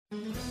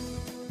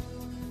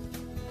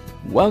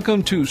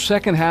Welcome to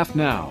Second Half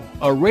Now,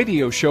 a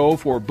radio show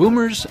for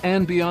boomers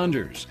and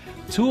beyonders.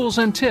 Tools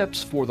and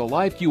tips for the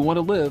life you want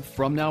to live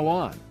from now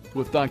on,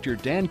 with Dr.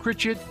 Dan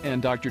Critchett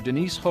and Dr.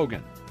 Denise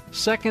Hogan.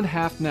 Second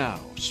Half Now,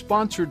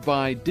 sponsored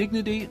by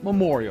Dignity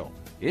Memorial.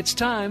 It's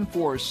time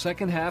for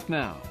Second Half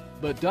Now.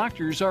 The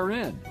doctors are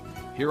in.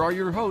 Here are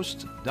your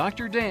hosts,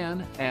 Dr.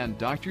 Dan and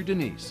Dr.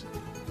 Denise.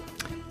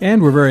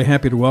 And we're very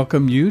happy to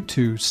welcome you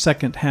to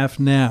Second Half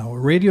Now, a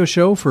radio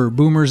show for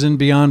boomers and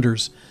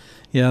beyonders.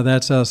 Yeah,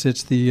 that's us.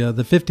 It's the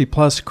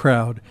 50-plus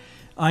crowd.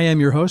 I am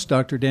your host,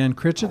 Dr. Dan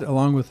Critchett,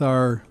 along with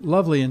our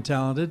lovely and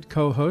talented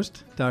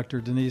co-host,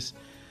 Dr. Denise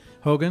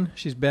Hogan.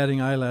 She's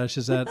batting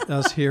eyelashes at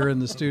us here in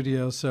the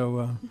studio,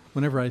 so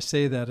whenever I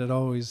say that, it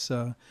always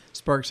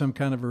sparks some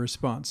kind of a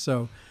response.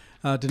 So,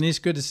 Denise,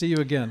 good to see you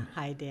again.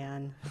 Hi,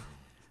 Dan.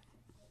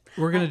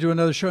 We're going to do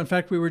another show. In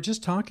fact, we were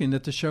just talking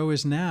that the show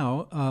is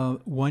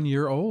now 1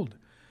 year old.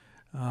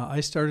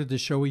 I started the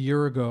show a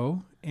year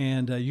ago,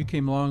 and you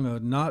came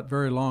along not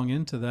very long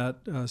into that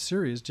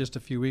series, just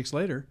a few weeks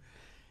later.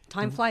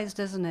 Time flies,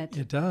 doesn't it?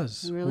 It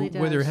does. It really does.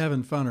 Whether you're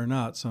having fun or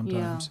not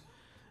sometimes. Yeah.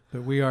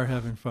 But we are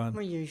having fun.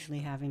 We're usually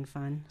having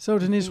fun. So,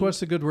 Denise, what's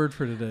the good word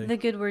for today? The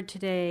good word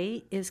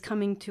today is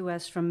coming to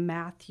us from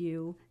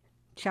Matthew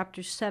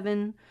chapter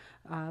 7,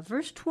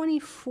 verse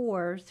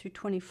 24 through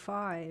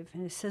 25.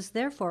 And it says,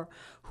 "Therefore,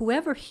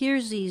 whoever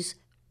hears these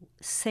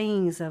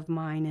sayings of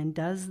mine and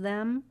does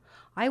them,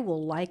 I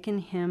will liken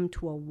him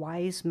to a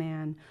wise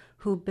man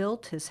who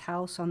built his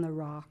house on the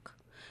rock.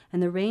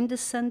 And the rain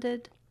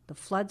descended, the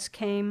floods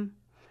came,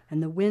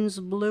 and the winds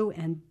blew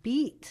and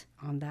beat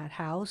on that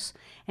house,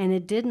 and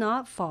it did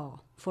not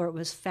fall, for it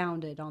was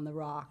founded on the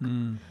rock."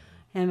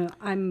 And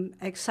I'm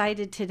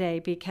excited today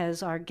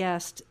because our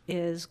guest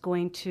is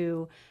going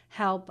to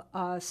help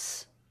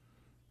us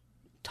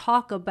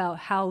talk about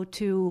how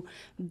to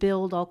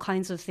build all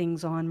kinds of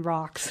things on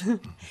rocks.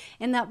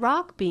 And that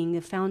rock being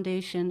the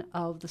foundation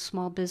of the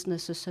Small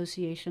Business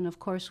Association. Of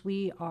course,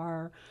 we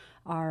are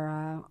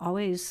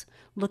always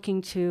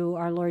looking to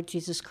our Lord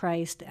Jesus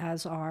Christ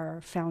as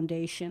our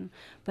foundation.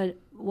 But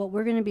what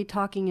we're going to be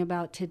talking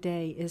about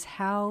today is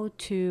how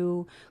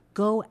to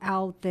go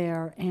out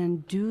there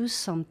and do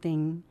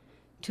something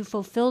to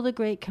fulfill the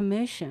Great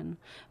Commission,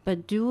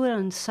 but do it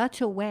in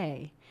such a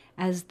way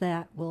as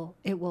that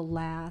it will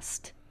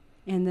last.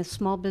 And the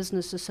Small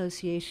Business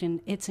Association,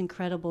 it's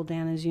incredible,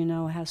 Dan, as you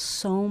know, has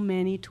so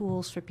many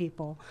tools for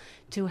people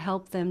to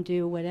help them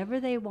do whatever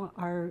they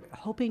are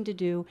hoping to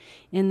do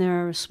in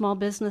their small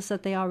business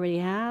that they already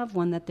have,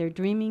 one that they're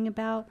dreaming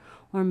about,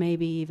 or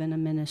maybe even a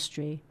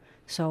ministry.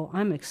 So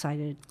I'm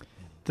excited.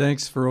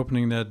 Thanks for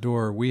opening that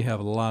door. We have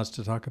lots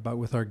to talk about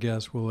with our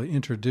guests. We'll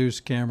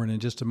introduce Cameron in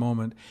just a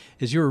moment.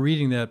 As you were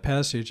reading that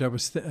passage,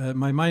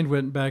 my mind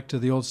went back to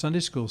the old Sunday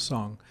school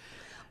song.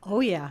 Oh,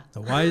 yeah.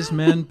 The wise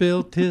man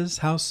built his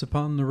house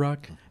upon the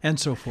rock, and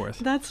so forth.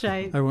 That's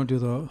right. I won't do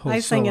the whole I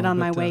sang it on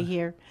my way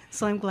here,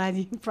 so I'm glad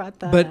you brought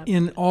that up. But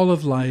in all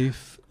of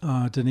life,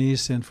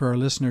 Denise, and for our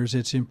listeners,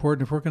 it's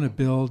important if we're going to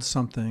build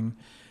something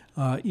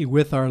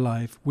with our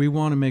life, we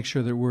want to make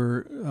sure that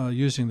we're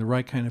using the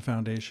right kind of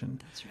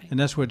foundation. That's right. And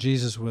that's what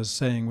Jesus was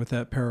saying with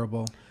that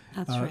parable.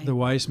 That's right. The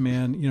wise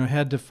man,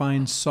 had to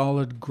find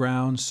solid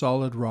ground,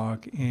 solid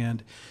rock.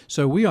 And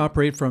so we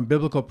operate from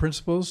biblical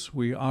principles.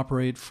 We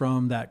operate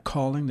from that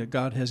calling that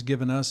God has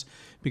given us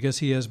because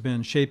he has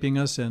been shaping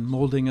us and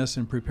molding us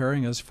and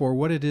preparing us for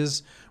what it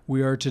is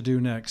we are to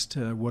do next.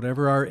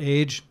 Whatever our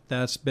age,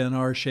 that's been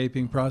our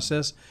shaping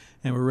process,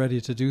 and we're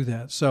ready to do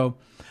that. So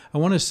I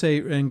want to say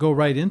and go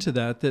right into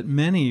that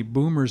many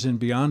boomers and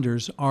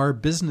beyonders are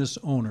business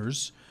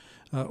owners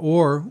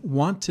or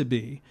want to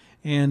be.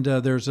 And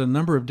there's a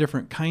number of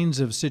different kinds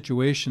of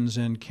situations,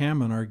 and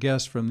Cameron, our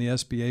guest from the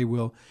SBA,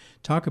 will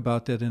talk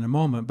about that in a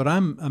moment. But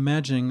I'm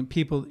imagining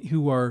people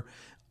who are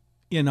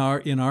in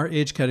our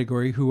age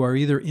category who are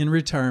either in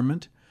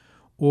retirement,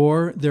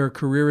 or their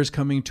career is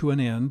coming to an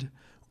end,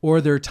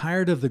 or they're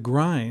tired of the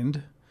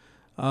grind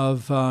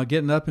of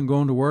getting up and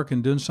going to work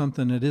and doing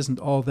something that isn't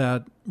all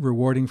that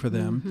rewarding for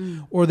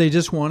them, or they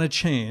just want to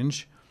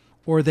change,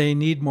 or they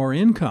need more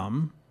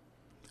income,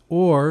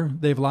 or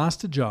they've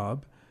lost a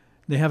job.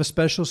 They have a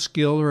special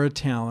skill or a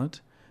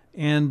talent,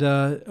 and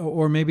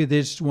or maybe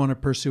they just want to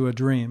pursue a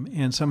dream,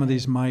 and some of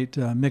these might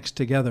mix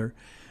together.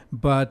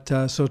 But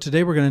so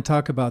today we're going to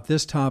talk about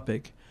this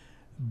topic,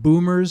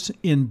 boomers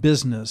in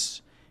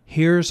business.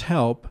 Here's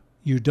help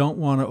you don't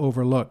want to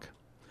overlook.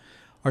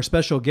 Our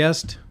special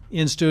guest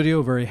in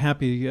studio, very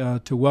happy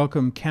to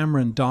welcome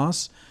Cameron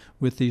Doss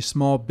with the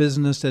Small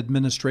Business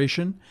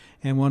Administration,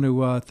 and want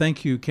to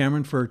thank you,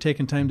 Cameron, for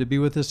taking time to be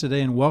with us today,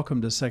 and welcome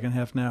to Second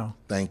Half Now.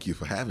 Thank you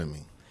for having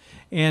me.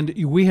 And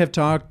we have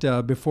talked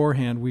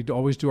beforehand. We'd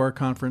always do our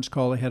conference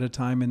call ahead of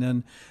time, and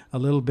then a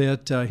little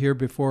bit here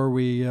before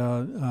we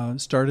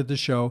started the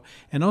show.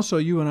 And also,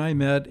 you and I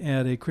met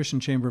at a Christian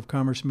Chamber of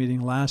Commerce meeting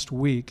last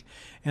week,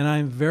 and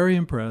I'm very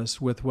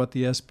impressed with what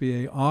the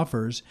SBA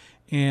offers.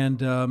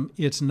 And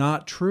it's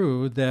not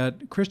true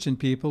that Christian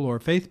people or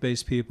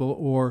faith-based people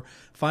or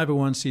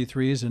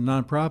 501c3s and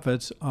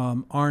nonprofits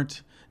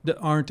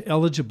aren't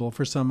eligible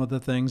for some of the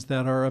things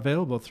that are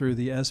available through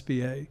the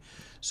SBA.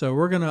 So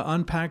we're going to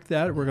unpack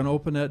that. We're going to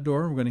open that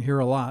door. We're going to hear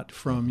a lot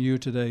from you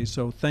today.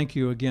 So thank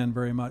you again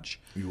very much.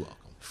 You're welcome.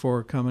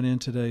 For coming in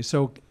today.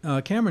 So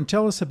Cameron,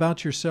 tell us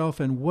about yourself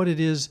and what it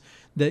is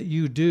that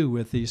you do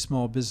with the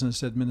Small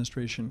Business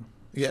Administration.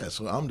 Yes,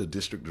 well, I'm the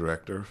district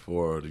director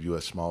for the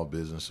U.S. Small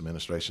Business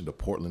Administration, the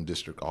Portland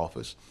District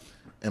Office,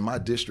 and my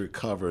district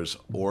covers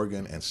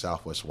Oregon and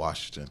Southwest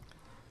Washington.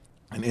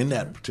 And in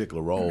that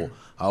particular role,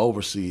 I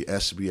oversee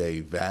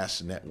SBA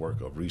vast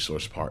network of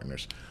resource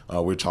partners.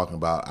 We're talking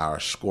about our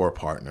SCORE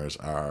partners,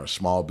 our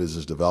Small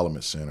Business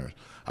Development Centers,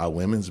 our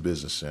Women's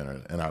Business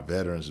Center, and our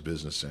Veterans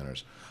Business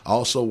Centers. I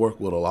also work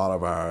with a lot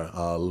of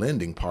our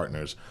lending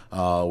partners.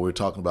 We're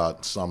talking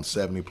about some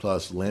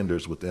 70-plus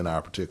lenders within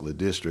our particular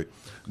district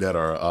that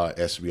are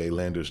SBA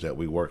lenders that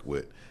we work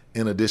with.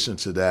 In addition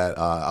to that,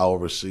 I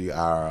oversee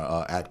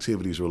our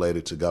activities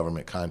related to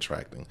government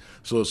contracting.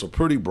 So it's a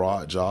pretty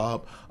broad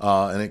job,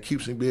 and it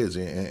keeps me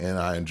busy, and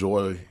I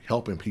enjoy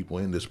helping people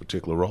in this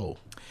particular role.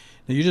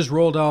 Now, you just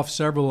rolled off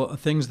several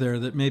things there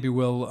that maybe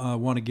we'll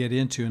want to get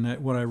into,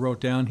 and what I wrote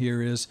down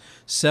here is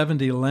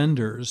 70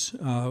 lenders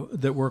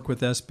that work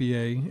with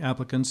SBA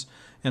applicants,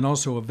 and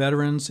also a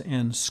veterans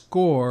and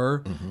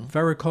SCORE. Mm-hmm. If I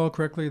recall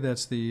correctly,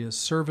 that's the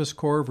Service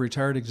Corps of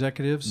Retired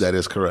Executives. That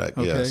is correct,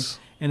 okay. Yes.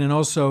 And then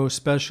also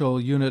special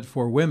unit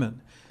for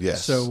women.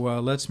 Yes. So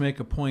let's make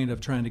a point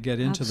of trying to get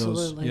into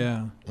Absolutely. those.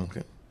 Yeah.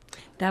 Okay.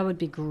 That would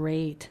be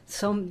great.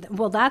 So,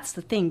 well, that's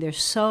the thing. There's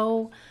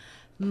so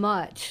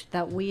much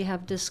that we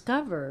have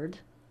discovered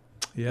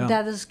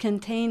that is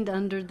contained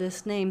under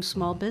this name,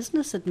 Small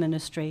Business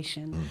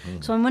Administration.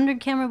 Mm-hmm. So I'm wondering,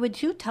 Cameron,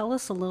 would you tell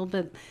us a little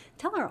bit,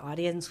 tell our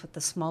audience what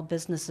the Small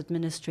Business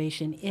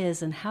Administration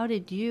is and how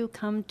did you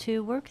come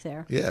to work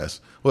there?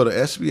 Yes. Well, the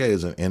SBA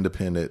is an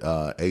independent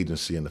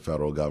agency in the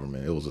federal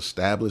government. It was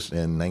established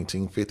in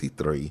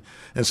 1953,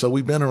 and so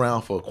we've been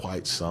around for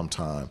quite some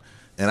time.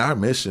 And our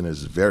mission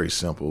is very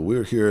simple.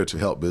 We're here to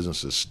help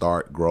businesses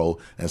start, grow,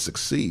 and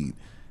succeed.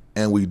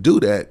 And we do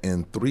that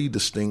in three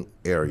distinct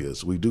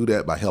areas. We do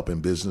that by helping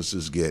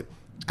businesses get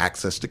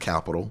access to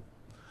capital.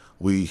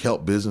 We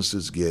help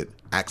businesses get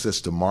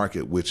access to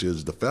market, which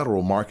is the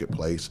federal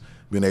marketplace,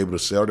 being able to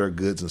sell their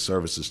goods and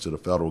services to the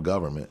federal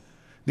government.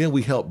 Then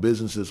we help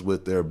businesses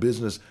with their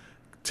business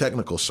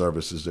technical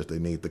services that they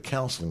need, the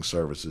counseling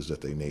services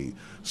that they need.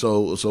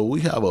 So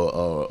we have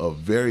a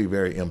very,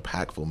 very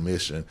impactful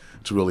mission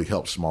to really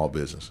help small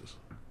businesses.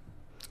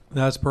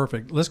 That's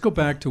perfect. Let's go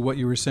back to what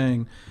you were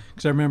saying,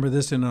 because I remember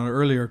this in an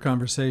earlier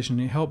conversation.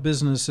 You help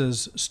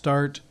businesses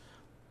start,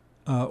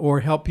 or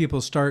help people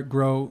start,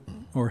 grow,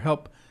 or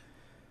help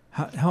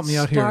me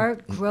out here.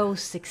 Start, grow,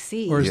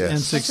 succeed. And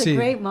Yes. succeed. That's a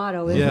great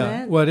motto, isn't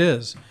it? Well, it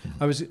is.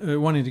 I was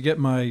wanting to get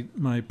my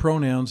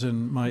pronouns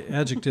and my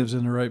adjectives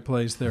in the right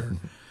place there.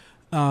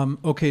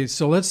 Okay,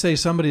 so let's say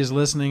somebody is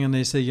listening and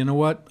they say, you know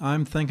what,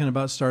 I'm thinking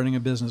about starting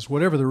a business,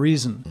 whatever the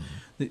reason.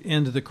 The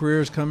end of the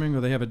career is coming, or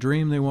they have a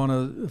dream they want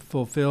to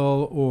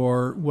fulfill,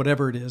 or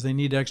whatever it is. They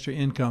need extra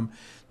income.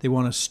 They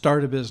want to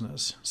start a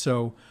business.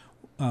 So,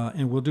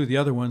 and we'll do the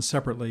other ones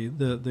separately,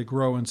 the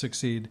grow and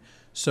succeed.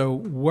 So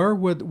what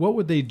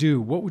would they do?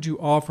 What would you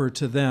offer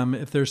to them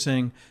if they're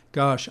saying,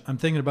 gosh, I'm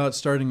thinking about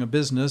starting a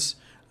business.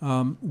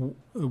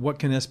 What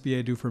can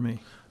SBA do for me?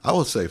 I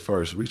would say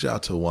first, reach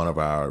out to one of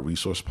our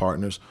resource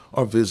partners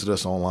or visit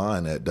us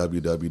online at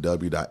www.sba.gov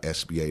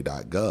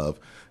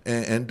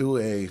and do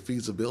a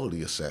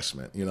feasibility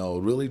assessment. You know,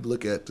 really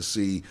look at to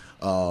see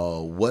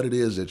what it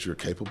is that you're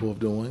capable of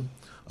doing,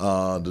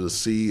 to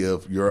see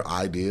if your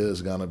idea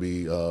is going to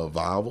be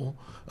viable,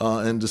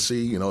 and to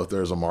see, you know, if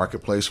there's a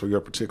marketplace for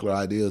your particular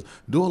ideas.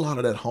 Do a lot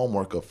of that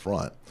homework up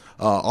front.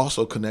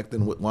 Also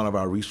connecting with one of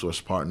our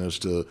resource partners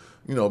to,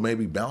 you know,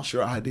 maybe bounce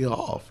your idea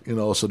off, you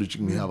know, so that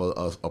you can have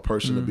a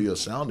person to be a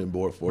sounding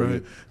board for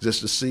you,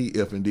 just to see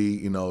if indeed,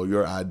 you know,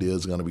 your idea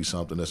is going to be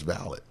something that's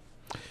valid.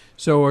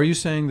 So are you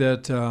saying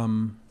that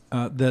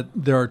that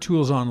there are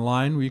tools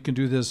online where you can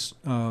do this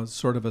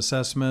sort of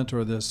assessment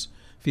or this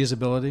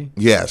feasibility?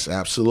 Yes,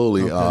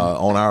 absolutely. Okay.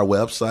 On our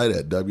website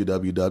at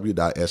www.sba.gov,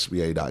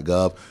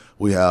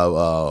 we have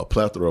a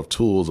plethora of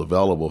tools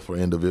available for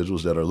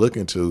individuals that are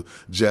looking to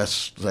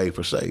just,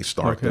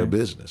 start their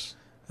business.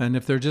 And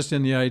if they're just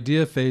in the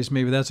idea phase,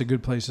 maybe that's a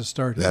good place to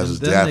start. That's and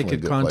then definitely they could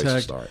a good place to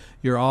contact start.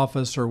 your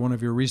office or one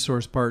of your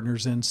resource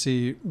partners and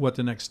see what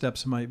the next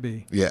steps might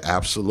be. Yeah,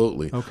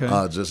 absolutely. Okay.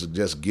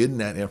 Just getting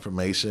that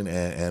information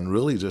and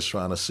really just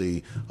trying to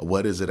see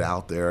what is it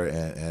out there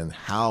and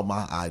how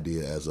my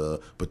idea as a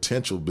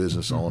potential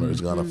business owner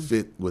is going to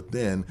fit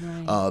within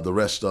the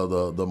rest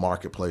of the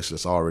marketplace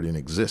that's already in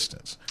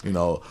existence. You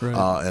know,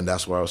 and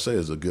that's where I would say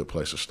is a good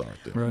place to start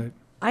there. Right.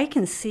 I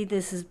can see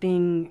this as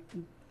being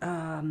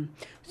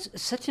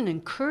such an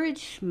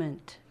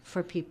encouragement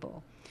for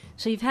people.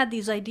 So you've had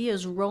these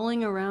ideas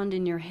rolling around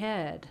in your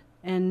head,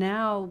 and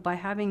now by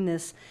having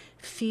this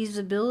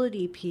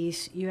feasibility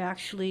piece, you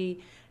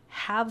actually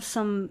have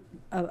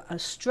a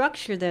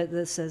structure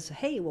that says,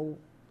 hey, well,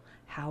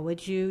 how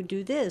would you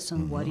do this,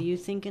 and what are you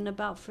thinking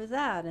about for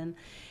that,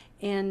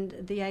 and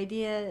the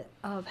idea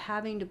of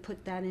having to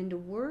put that into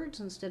words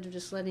instead of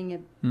just letting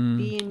it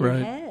be in your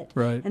head.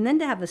 Right. And then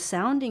to have a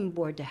sounding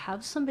board, to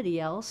have somebody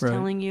else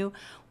telling you,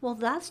 well,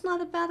 that's not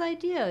a bad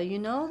idea,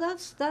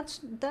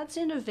 that's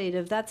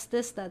innovative, that's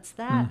this, that's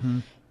that.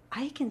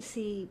 I can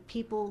see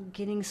people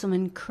getting some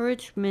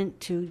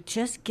encouragement to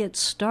just get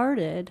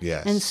started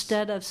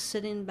instead of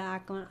sitting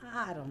back on,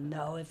 I don't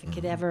know if it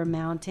could ever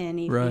amount to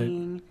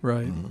anything.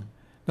 Right.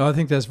 No, I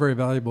think that's very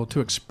valuable to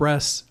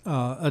express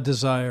a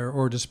desire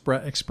or to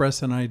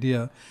express an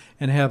idea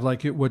and have,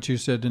 like what you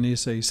said,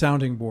 Denise, a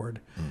sounding board.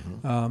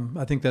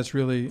 I think that's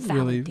really,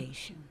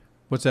 Validation.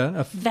 What's that?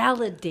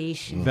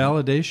 Validation.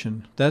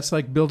 Validation. That's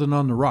like building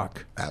on the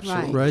rock.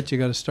 Absolutely. Right? You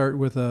got to start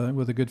with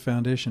a good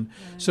foundation.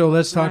 So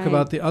let's talk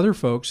about the other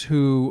folks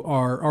who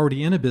are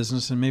already in a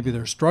business and maybe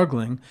they're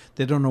struggling.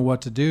 They don't know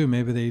what to do.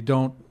 Maybe they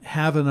don't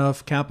have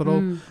enough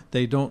capital.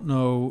 They don't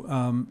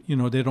know,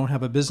 they don't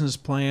have a business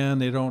plan.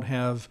 They don't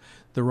have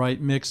the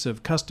right mix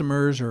of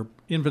customers or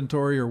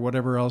inventory or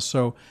whatever else.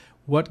 So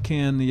what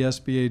can the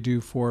SBA do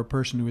for a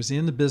person who is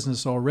in the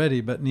business already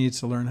but needs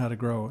to learn how to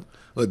grow it?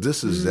 Well,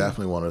 this is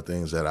definitely one of the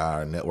things that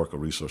our network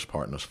of resource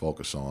partners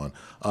focus on.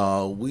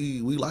 We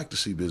like to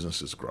see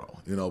businesses grow,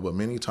 but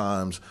many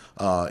times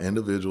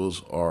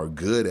individuals are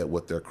good at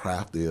what their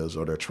craft is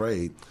or their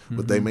trade,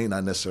 but they may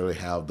not necessarily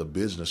have the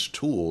business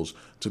tools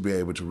to be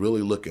able to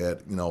really look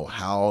at,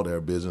 how their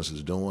business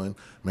is doing,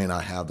 may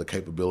not have the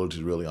capability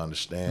to really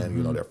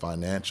understand, their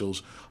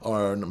financials,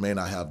 or may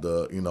not have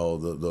the,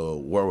 the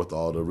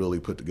wherewithal to really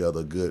put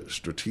together a good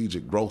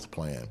strategic growth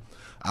plan.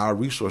 Our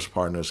resource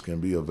partners can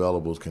be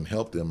available, can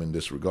help them in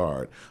this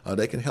regard.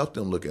 They can help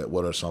them look at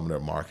what are some of their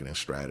marketing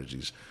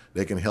strategies.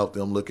 They can help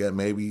them look at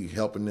maybe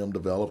helping them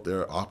develop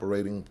their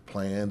operating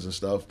plans and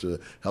stuff to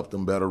help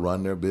them better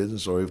run their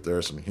business, or if there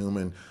are some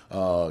human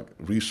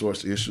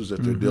resource issues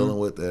that they're dealing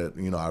with that,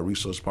 our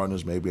resource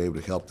partners may be able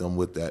to help them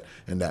with that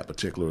in that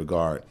particular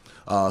regard.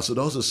 So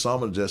those are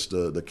some of just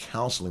the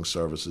counseling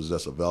services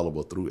that's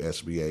available through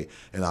SBA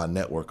and our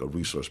network of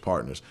resource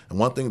partners. And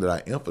one thing that I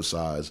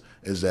emphasize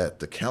is that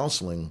the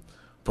counseling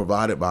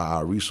provided by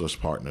our resource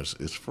partners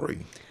is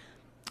free.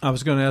 I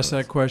was going to ask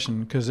that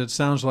question because it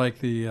sounds like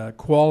the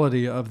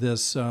quality of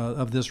this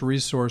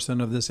resource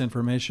and of this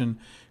information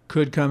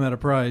could come at a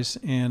price,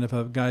 and if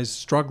a guy's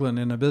struggling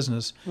in a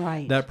business,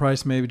 that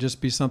price may just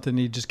be something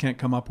he just can't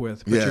come up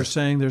with. But you're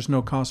saying there's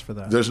no cost for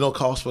that. There's no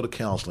cost for the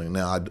counseling.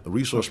 Now,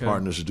 resource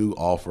partners do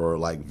offer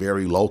like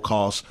very low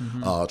cost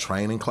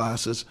training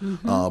classes,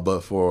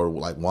 but for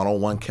like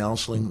one-on-one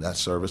counseling, that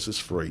service is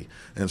free.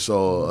 And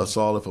so that's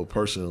all. If a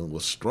person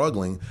was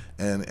struggling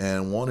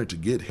and wanted to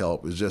get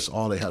help, is just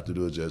all they have to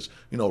do is just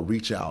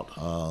reach out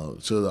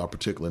to our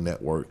particular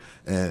network,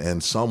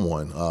 and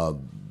someone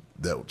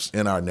that's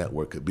in our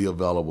network could be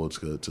available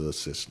to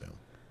assist them.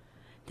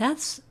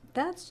 That's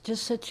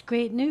just such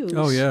great news.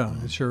 Oh yeah,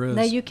 it sure is.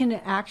 That you can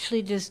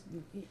actually just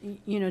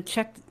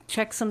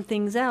check some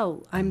things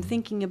out. I'm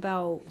thinking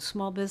about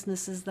small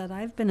businesses that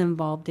I've been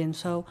involved in.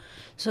 So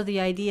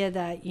the idea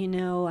that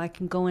I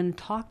can go and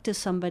talk to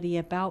somebody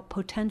about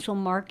potential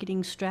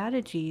marketing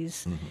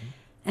strategies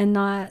and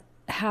not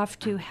have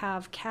to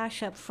have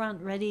cash up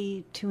front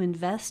ready to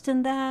invest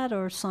in that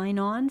or sign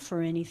on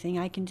for anything.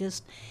 I can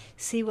just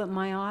see what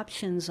my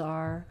options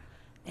are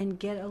and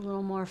get a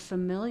little more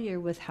familiar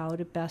with how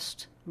to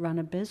best run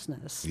a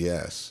business.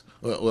 Yes.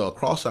 Well,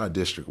 across our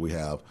district, we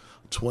have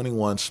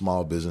 21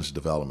 small business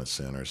development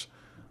centers.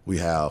 We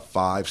have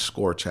 5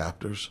 SCORE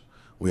chapters.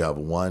 We have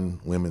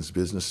 1 women's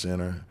business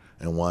center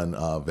and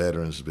 1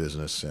 veterans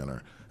business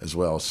center as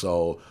well.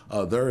 So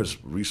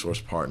there's resource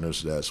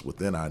partners that's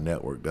within our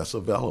network that's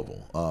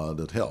available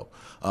to help.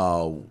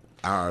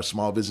 Our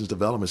small business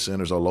development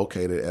centers are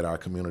located at our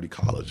community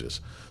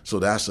colleges. So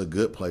that's a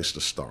good place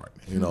to start,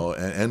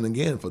 and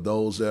again, for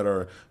those that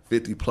are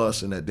 50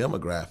 plus in that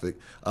demographic,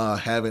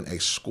 having a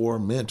SCORE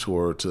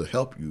mentor to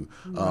help you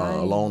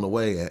along the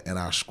way. And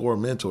our SCORE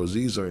mentors,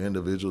 these are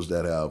individuals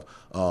that have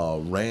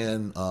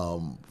ran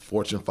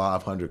Fortune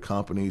 500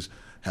 companies,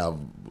 have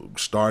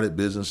started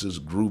businesses,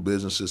 grew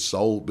businesses,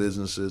 sold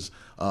businesses.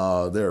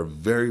 They're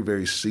very,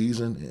 very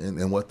seasoned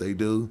in what they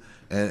do,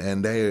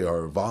 and they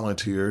are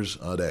volunteers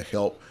that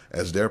help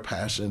as their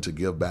passion to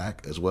give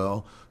back as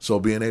well. So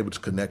being able to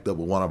connect up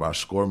with one of our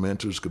SCORE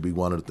mentors could be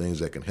one of the things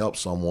that can help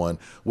someone,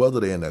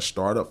 whether they're in that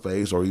startup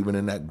phase or even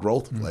in that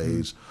growth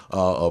phase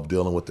of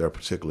dealing with their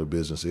particular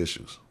business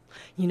issues.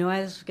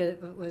 I was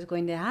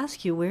going to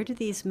ask you, where do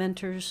these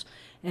mentors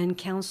and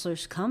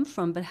counselors come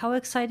from? But how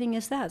exciting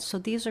is that? So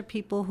these are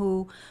people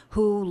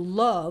who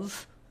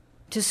love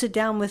to sit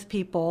down with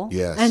people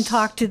and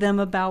talk to them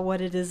about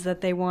what it is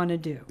that they want to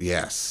do.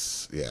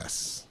 Yes.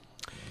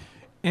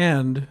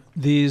 And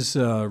these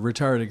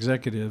retired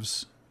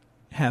executives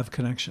have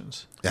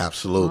connections.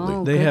 Absolutely.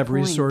 Oh, They good have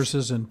point.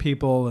 resources and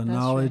people and That's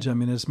knowledge. right. I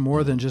mean, it's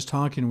more than just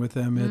talking with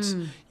them. It's,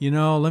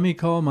 let me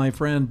call my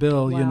friend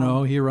Bill.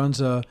 Wow. He runs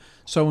a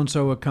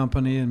so-and-so a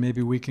company, and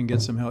maybe we can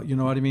get some help. You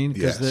know what I mean?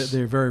 Because Yes.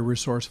 they're very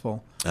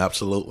resourceful.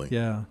 Absolutely.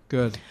 Yeah,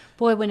 good.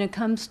 Boy, when it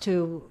comes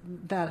to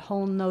that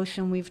whole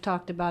notion we've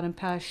talked about in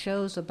past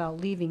shows about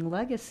leaving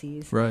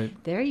legacies,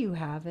 Right. there you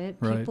have it.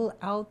 Right. People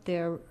out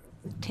there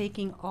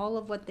taking all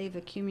of what they've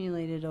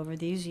accumulated over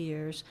these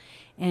years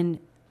and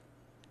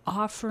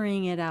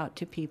offering it out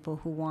to people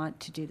who want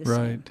to do the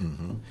Right.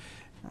 same.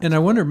 And I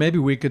wonder, maybe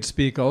we could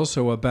speak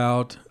also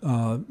about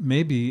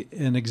maybe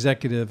an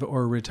executive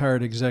or a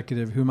retired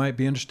executive who might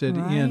be interested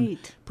in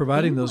Right.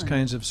 providing those Anyone.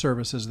 kinds of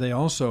services. They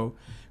also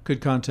could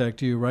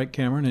contact you, right,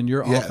 Cameron, in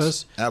your Yes,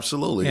 office.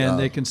 absolutely. And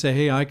they can say,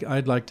 hey,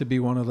 I'd like to be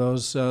one of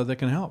those that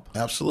can help.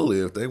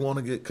 Absolutely. If they want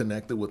to get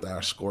connected with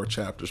our SCORE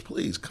chapters,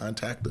 please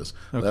contact us.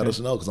 Let Okay.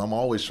 us know, because I'm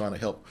always trying to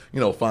help,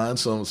 find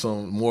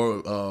some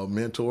more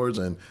mentors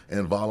and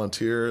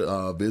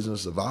volunteer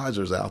business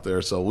advisors out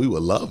there. So we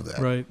would love that.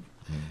 Right.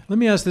 Let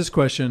me ask this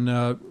question.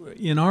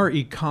 In our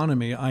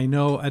economy, I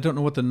don't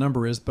know what the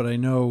number is, but I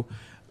know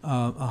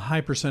a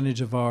high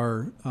percentage of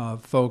our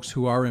folks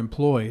who are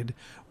employed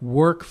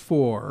work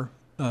for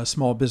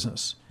small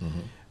business.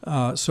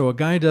 So a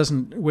guy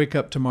doesn't wake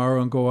up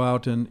tomorrow and go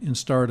out and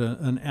start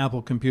an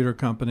Apple computer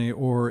company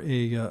or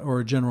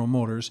a General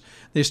Motors.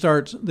 They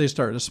start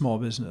a small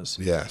business.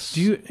 Yes.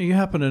 Do you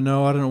happen to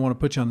know? I don't want to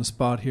put you on the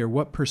spot here.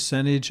 What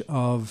percentage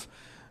of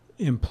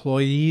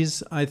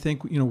employees, I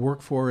think,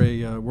 work for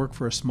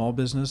a small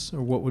business,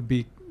 or what would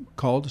be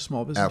called a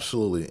small business?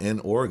 Absolutely. In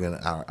Oregon,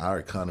 our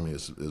economy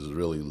is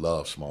really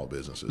love small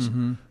businesses.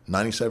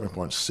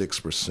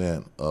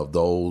 97.6% of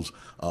those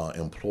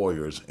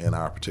employers in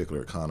our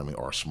particular economy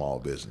are small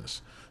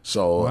business.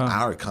 So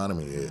our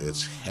economy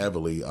is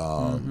heavily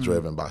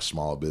driven by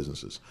small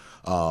businesses.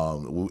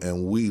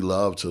 And we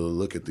love to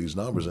look at these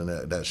numbers and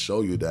that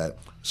show you that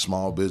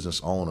small business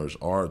owners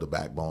are the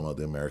backbone of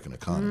the American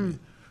economy.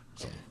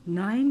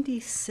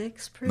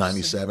 96%.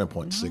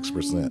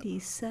 97.6%.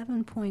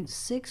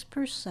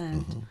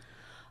 97.6%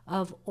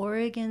 of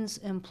Oregon's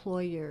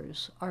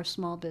employers are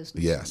small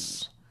businesses.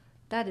 Yes.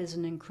 That is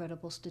an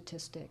incredible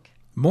statistic.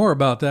 More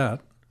about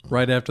that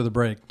right after the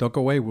break. Don't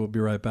go away. We'll be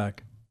right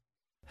back.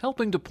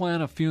 Helping to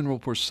plan a funeral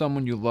for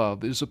someone you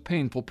love is a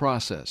painful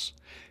process.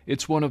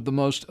 It's one of the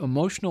most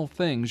emotional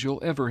things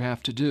you'll ever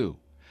have to do.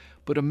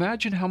 But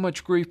imagine how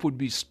much grief would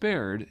be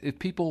spared if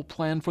people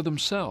planned for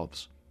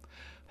themselves.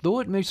 Though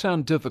it may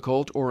sound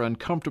difficult or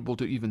uncomfortable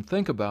to even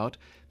think about,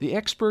 the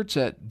experts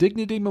at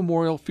Dignity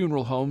Memorial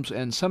Funeral Homes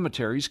and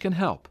Cemeteries can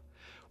help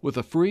with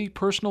a free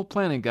personal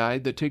planning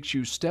guide that takes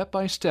you step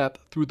by step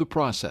through the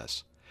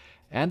process.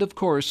 And of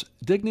course,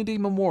 Dignity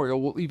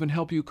Memorial will even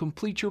help you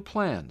complete your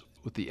plans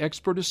with the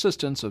expert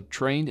assistance of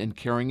trained and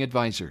caring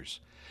advisors.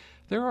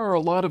 There are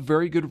a lot of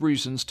very good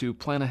reasons to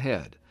plan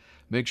ahead.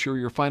 Make sure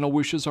your final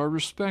wishes are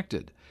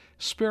respected,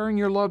 sparing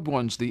your loved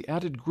ones the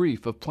added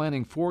grief of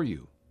planning for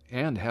you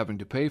and having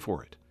to pay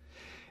for it.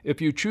 If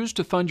you choose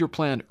to fund your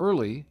plan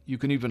early, you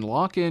can even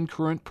lock in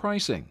current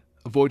pricing,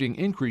 avoiding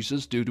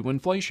increases due to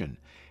inflation,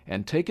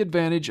 and take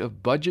advantage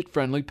of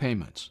budget-friendly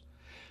payments.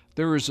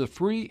 There is a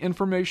free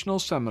informational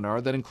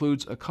seminar that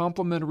includes a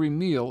complimentary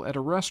meal at a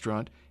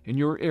restaurant in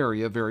your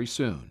area very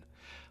soon.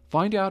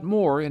 Find out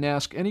more and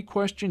ask any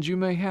questions you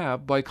may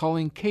have by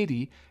calling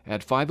Katie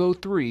at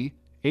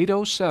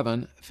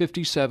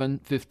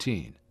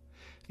 503-807-5715.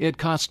 It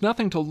costs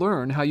nothing to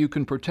learn how you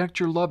can protect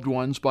your loved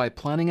ones by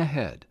planning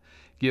ahead.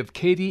 Give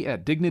Katie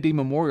at Dignity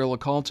Memorial a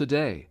call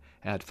today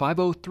at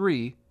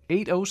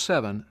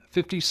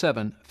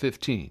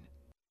 503-807-5715.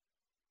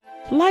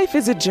 Life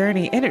is a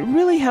journey, and it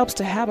really helps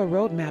to have a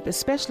roadmap,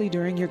 especially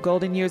during your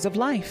golden years of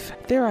life.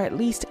 There are at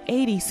least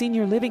 80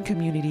 senior living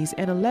communities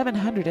and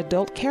 1,100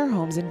 adult care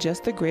homes in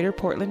just the greater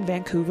Portland,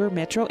 Vancouver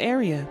metro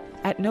area.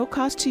 At no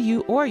cost to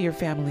you or your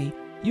family,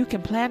 you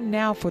can plan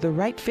now for the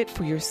right fit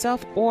for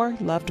yourself or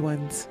loved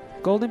ones.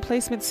 Golden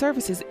Placement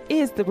Services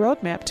is the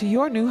roadmap to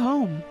your new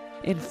home.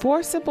 In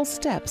 4 simple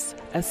steps,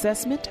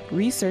 assessment,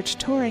 research,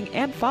 touring,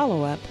 and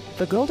follow-up,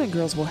 the Golden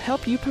Girls will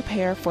help you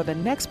prepare for the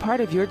next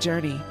part of your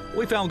journey.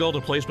 We found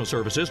Golden Placement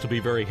Services to be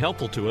very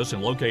helpful to us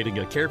in locating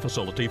a care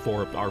facility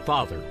for our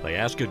father. They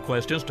asked good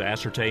questions to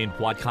ascertain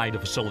what kind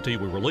of facility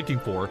we were looking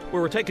for. We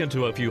were taken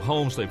to a few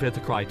homes that fit the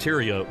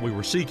criteria we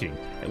were seeking,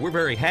 and we're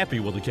very happy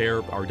with the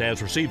care our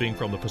dad's receiving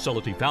from the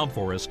facility found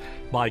for us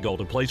by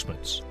Golden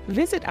Placements.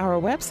 Visit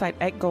our website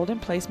at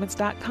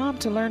goldenplacements.com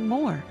to learn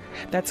more.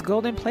 That's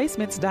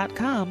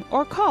goldenplacements.com,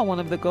 or call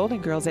one of the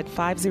Golden Girls at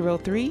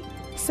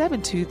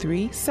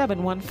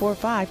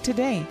 503-723-7145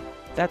 today.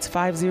 That's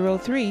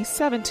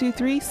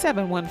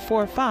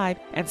 503-723-7145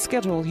 and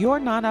schedule your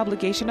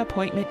non-obligation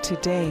appointment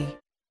today.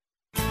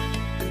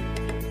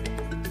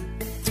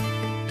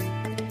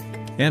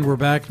 And we're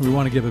back. We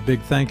want to give a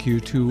big thank you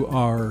to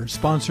our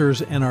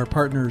sponsors and our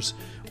partners.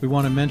 We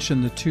want to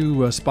mention the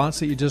 2 spots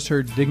that you just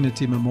heard,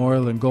 Dignity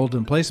Memorial and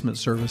Golden Placement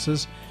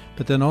Services.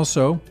 But then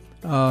also,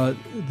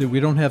 we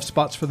don't have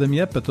spots for them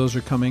yet, but those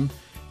are coming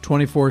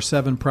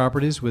 24/7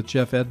 Properties with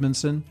Jeff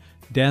Edmondson,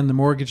 Dan the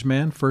Mortgage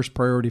Man, First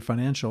Priority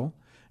Financial,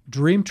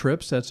 Dream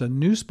Trips, that's a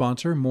new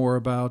sponsor, more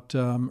about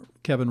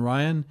Kevin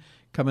Ryan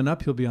coming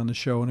up. He'll be on the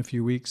show in a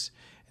few weeks.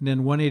 And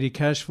then 180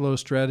 Cash Flow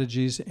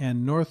Strategies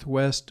and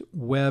Northwest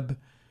Web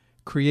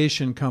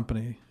Creation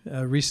Company.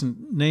 A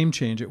recent name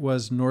change. It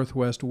was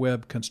Northwest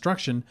Web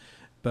Construction,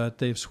 but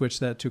they've switched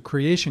that to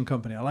Creation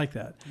Company. I like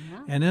that.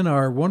 Yeah. And then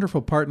our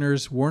wonderful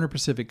partners, Warner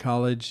Pacific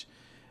College,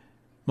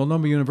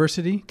 Multnomah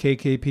University,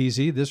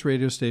 KKPZ, this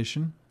radio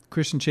station,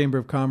 Christian Chamber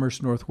of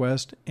Commerce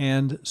Northwest,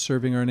 and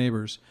Serving Our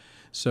Neighbors.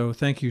 So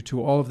thank you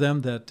to all of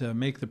them that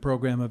make the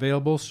program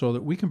available so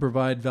that we can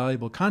provide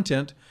valuable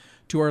content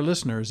to our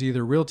listeners,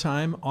 either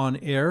real-time on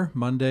air,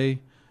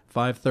 Monday,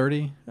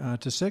 5:30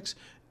 to 6,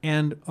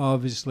 and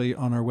obviously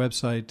on our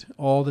website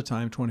all the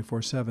time,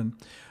 24/7.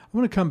 I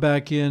want to come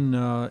back in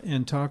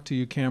and talk to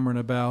you, Cameron,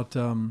 about,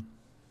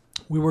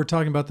 we were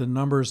talking about the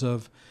numbers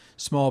of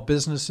small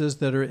businesses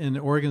that are in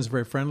Oregon. Is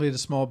very friendly to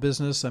small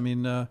business. I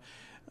mean,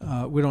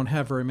 we don't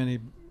have very many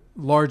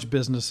large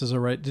businesses, all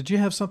right. Did you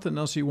have something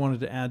else you wanted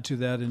to add to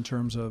that in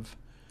terms of?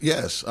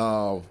 Yes,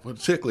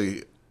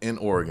 particularly in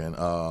Oregon,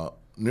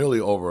 nearly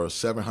over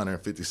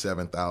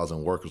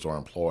 757,000 workers are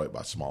employed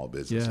by small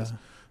businesses. Yeah.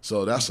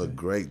 So that's a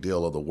great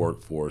deal of the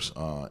workforce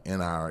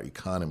in our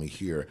economy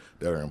here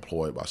that are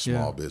employed by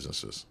small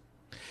businesses.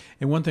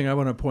 And one thing I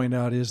want to point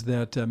out is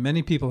that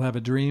many people have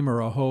a dream or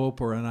a hope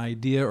or an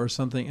idea or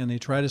something, and they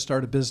try to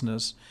start a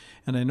business,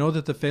 and I know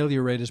that the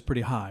failure rate is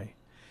pretty high.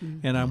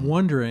 Mm-hmm. And I'm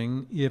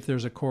wondering if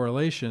there's a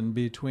correlation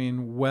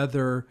between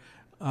whether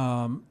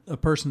a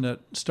person that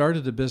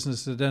started a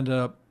business that ended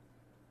up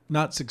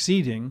not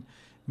succeeding,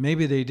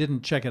 maybe they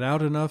didn't check it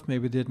out enough,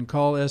 maybe they didn't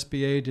call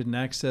SBA, didn't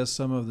access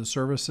some of the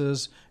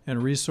services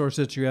and resources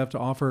that you have to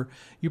offer.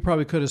 You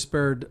probably could have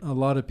spared a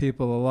lot of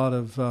people a lot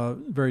of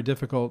very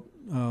difficult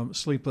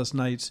sleepless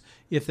nights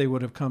if they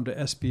would have come to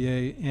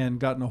SBA and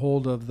gotten a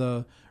hold of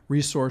the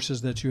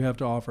resources that you have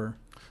to offer.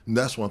 And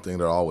that's one thing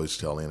that I always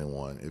tell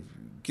anyone,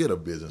 get a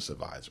business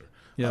advisor.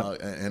 Yeah.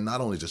 And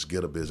not only just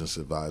get a business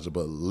advisor,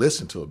 but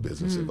listen to a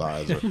business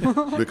advisor,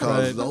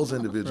 because those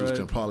individuals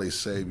can probably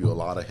save you a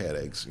lot of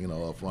headaches,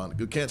 up front.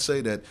 You can't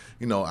say that,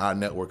 our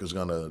network is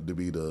going to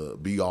be the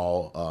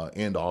be-all,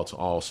 end-all to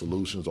all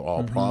solutions or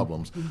all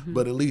problems,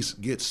 but at least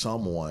get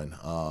someone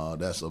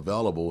that's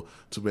available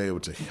to be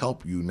able to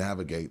help you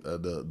navigate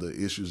the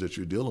issues that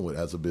you're dealing with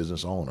as a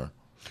business owner.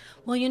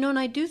 Well, and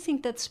I do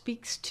think that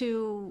speaks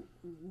to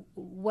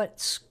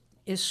what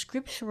is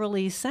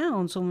scripturally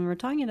sound. So when we're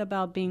talking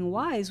about being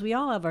wise, we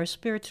all have our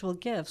spiritual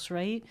gifts,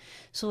 right?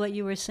 So what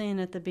you were saying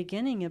at the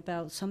beginning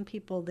about some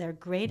people, they're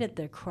great at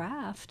their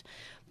craft,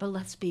 but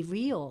let's be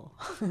real.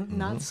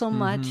 Not so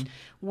much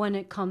when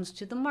it comes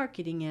to the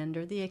marketing end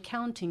or the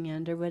accounting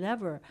end or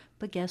whatever.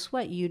 But guess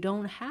what? You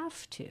don't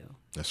have to.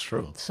 That's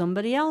true.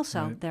 Somebody else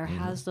out there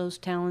has those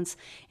talents.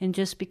 And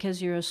just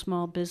because you're a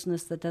small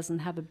business that doesn't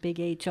have a big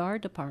HR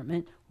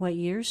department, what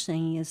you're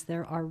saying is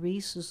there are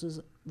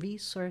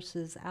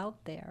resources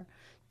out there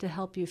to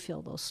help you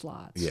fill those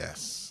slots.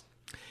 Yes.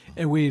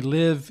 And we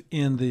live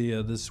in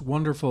the this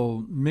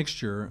wonderful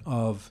mixture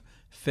of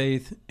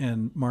faith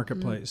and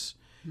marketplace.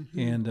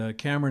 And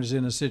Cameron is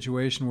in a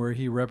situation where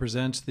he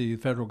represents the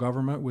federal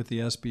government with the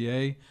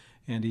SBA,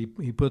 and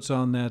he puts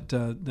on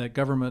that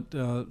government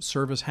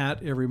service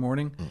hat every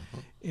morning.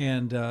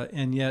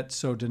 And yet,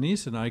 so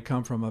Denise and I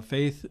come from a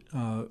faith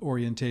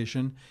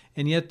orientation,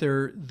 and yet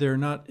they're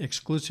not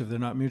exclusive. They're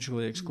not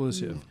mutually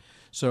exclusive.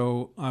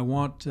 So I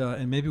want,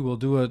 and maybe we'll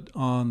do it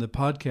on the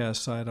podcast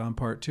side on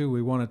part 2,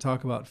 we want to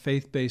talk about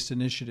faith-based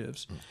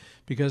initiatives,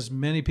 because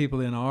many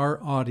people in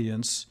our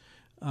audience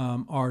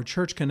are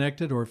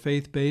church-connected or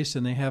faith-based,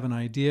 and they have an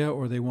idea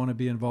or they want to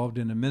be involved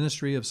in a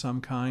ministry of some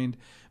kind,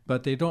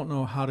 but they don't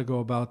know how to go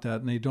about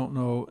that, and they don't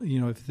know,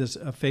 if this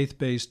a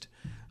faith-based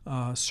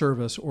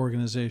service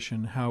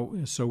organization, how.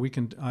 So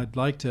I'd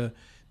like to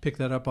pick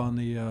that up on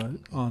the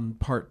on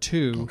part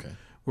 2. Okay.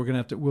 We're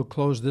gonna we'll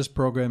close this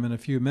program in a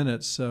few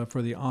minutes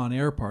for the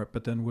on-air part,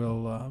 but then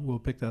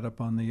we'll pick that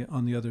up on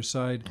the other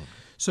side. Okay.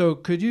 So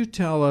could you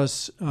tell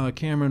us,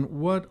 Cameron,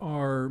 what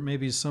are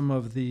maybe some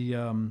of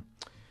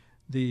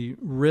the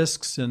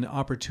risks and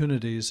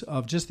opportunities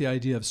of just the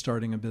idea of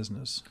starting a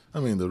business? I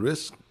mean, the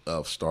risk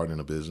of starting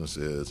a business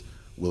is,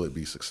 will it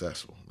be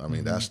successful? I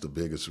mean, that's the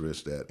biggest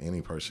risk that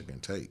any person can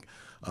take.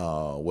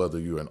 Whether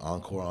you're an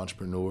encore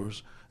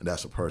entrepreneurs, and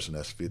that's a person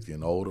that's 50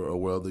 and older, or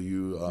whether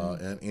you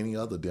in any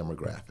other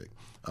demographic,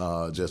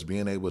 just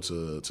being able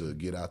to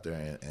get out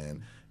there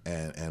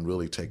and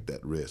really take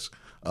that risk.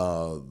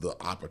 The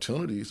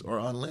opportunities are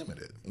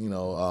unlimited.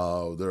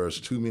 There's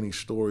too many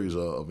stories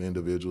of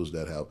individuals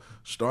that have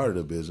started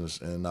a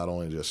business and not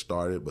only just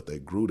started, but they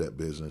grew that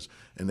business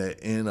and they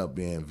end up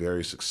being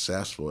very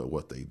successful at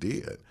what they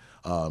did.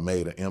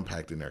 Made an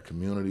impact in their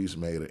communities,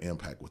 made an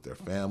impact with their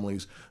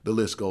families. The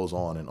list goes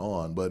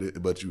on.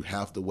 But you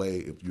have to weigh,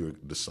 if you're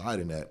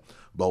deciding that,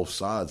 both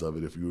sides of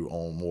it, if you're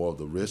on more of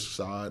the risk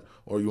side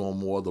or you're on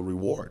more of the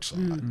reward side,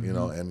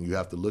 and you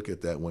have to look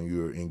at that when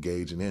you're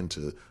engaging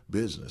into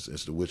business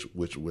as to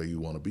which way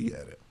you want to be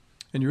at it.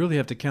 And you really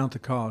have to count the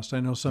cost. I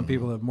know some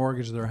people have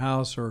mortgaged their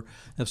house or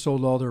have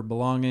sold all their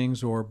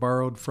belongings or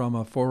borrowed from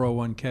a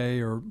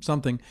 401k or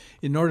something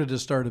in order to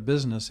start a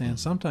business, and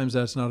sometimes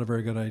that's not a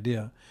very good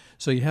idea.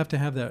 So you have to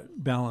have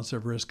that balance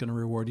of risk and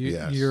reward.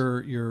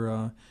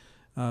 Your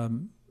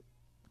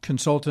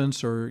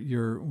consultants or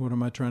your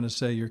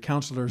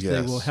counselors,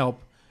 they will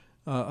help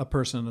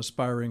an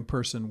aspiring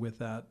person with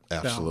that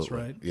balance,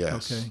 right?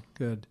 Yes. Okay,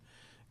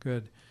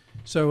 good.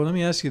 So let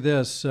me ask you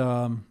this.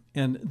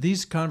 And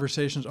these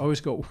conversations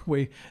always go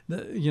way,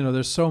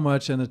 there's so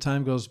much and the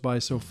time goes by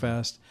so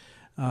fast.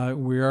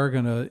 We are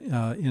going to,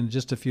 in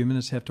just a few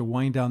minutes, have to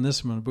wind down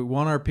this one. But we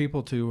want our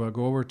people to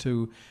go over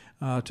to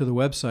the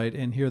website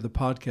and hear the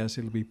podcast.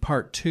 It'll be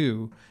part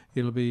 2.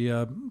 It'll be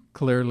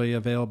clearly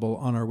available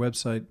on our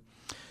website.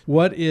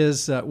 What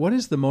is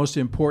the most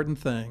important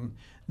thing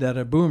that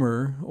a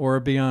boomer or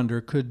a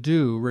beyonder could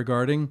do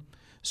regarding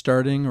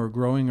starting or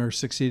growing or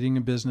succeeding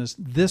in business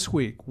this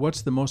week?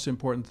 What's the most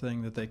important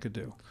thing that they could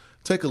do?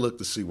 Take a look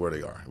to see where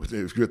they are.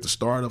 If you're at the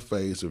startup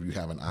phase, if you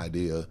have an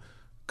idea,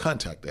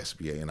 contact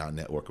SBA and our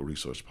network of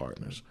resource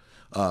partners.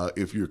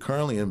 If you're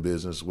currently in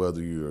business, whether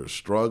you're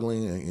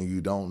struggling and you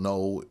don't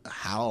know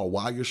how or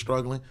why you're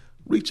struggling,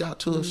 reach out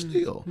to us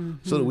still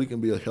so that we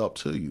can be a help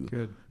to you.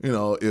 Good.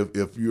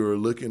 If you're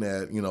looking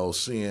at,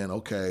 seeing,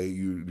 okay,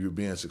 you're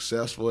being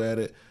successful at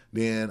it,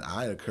 then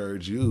I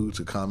encourage you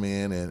to come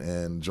in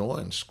and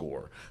join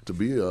SCORE, to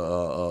be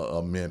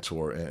a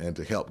mentor and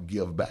to help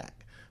give back.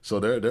 So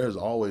there's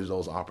always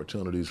those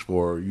opportunities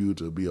for you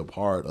to be a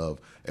part of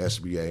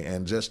SBA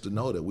and just to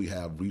know that we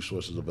have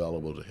resources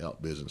available to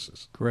help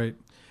businesses. Great.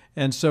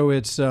 And so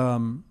it's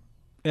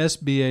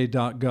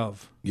SBA.gov.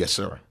 Yes,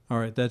 sir. All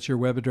right, that's your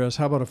web address.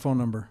 How about a phone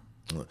number?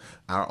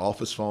 Our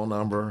office phone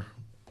number,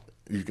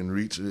 you can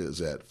reach it,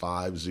 is at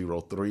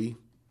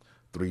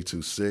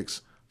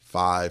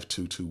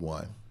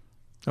 503-326-5221.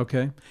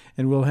 Okay,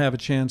 and we'll have a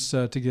chance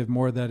to give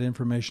more of that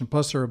information.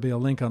 Plus, there will be a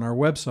link on our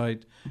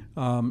website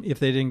if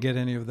they didn't get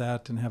any of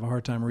that and have a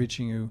hard time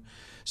reaching you.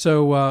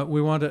 So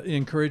we want to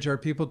encourage our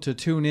people to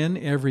tune in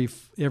every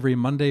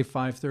Monday,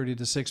 5:30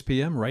 to 6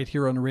 p.m. right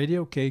here on the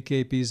radio,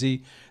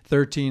 KKPZ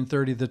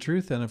 1330 The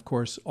Truth. And, of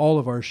course, all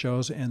of our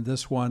shows and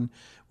this one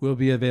will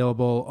be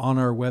available on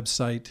our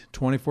website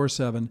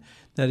 24/7.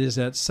 That is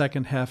at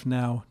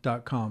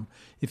secondhalfnow.com.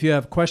 If you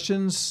have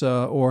questions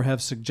or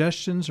have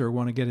suggestions or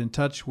want to get in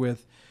touch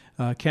with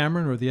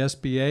Cameron or the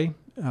SBA,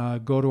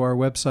 go to our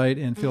website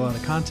and fill out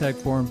a contact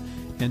form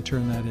and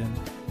turn that in.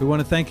 We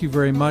want to thank you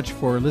very much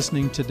for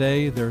listening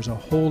today. There's a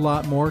whole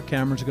lot more.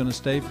 Cameron's going to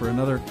stay for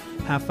another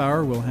half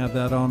hour. We'll have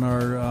that on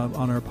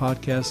our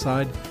podcast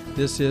side.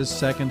 This is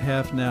Second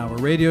Half Now, a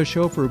radio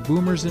show for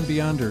boomers and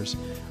beyonders.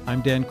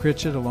 I'm Dan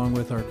Critchett, along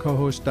with our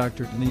co-host,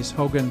 Dr. Denise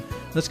Hogan.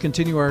 Let's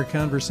continue our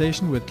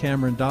conversation with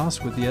Cameron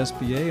Doss with the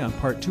SBA on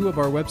part 2 of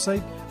our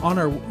website,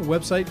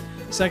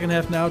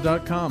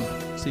 secondhalfnow.com.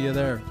 See you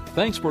there.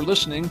 Thanks for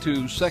listening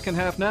to Second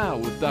Half Now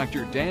with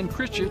Dr. Dan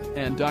Critchett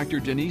and Dr.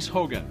 Denise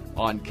Hogan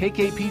on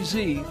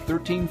KKPZ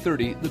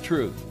 1330 The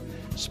Truth,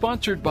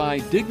 sponsored by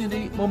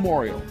Dignity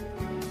Memorial.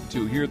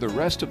 To hear the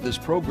rest of this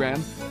program,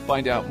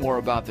 find out more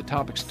about the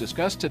topics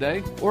discussed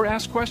today, or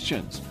ask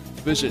questions,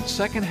 visit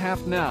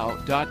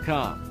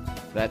secondhalfnow.com.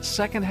 That's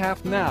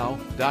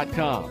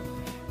secondhalfnow.com.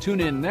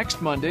 Tune in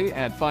next Monday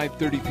at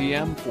 5:30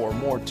 p.m. for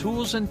more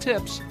tools and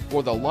tips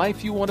for the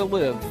life you want to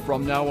live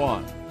from now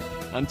on.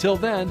 Until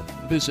then,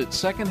 visit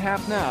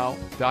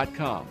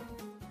secondhalfnow.com.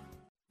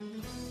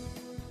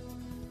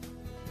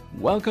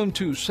 Welcome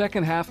to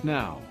Second Half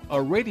Now,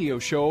 a radio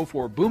show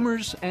for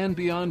boomers and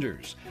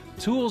beyonders.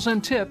 Tools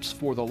and tips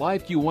for the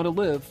life you want to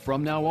live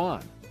from now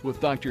on, with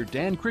Dr.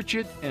 Dan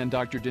Critchett and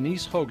Dr.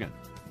 Denise Hogan.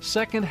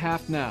 Second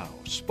Half Now,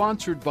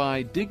 sponsored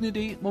by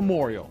Dignity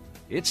Memorial.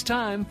 It's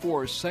time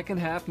for Second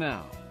Half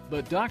Now.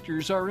 The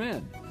doctors are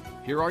in.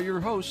 Here are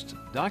your hosts,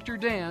 Dr.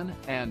 Dan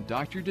and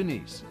Dr.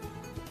 Denise.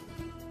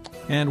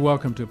 And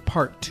welcome to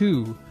part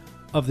 2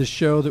 of the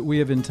show that we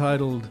have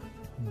entitled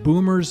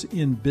Boomers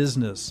in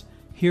Business.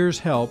 Here's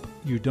help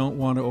you don't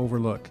want to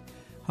overlook.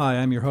 Hi,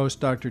 I'm your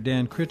host, Dr.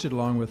 Dan Critchett,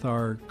 along with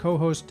our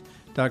co-host,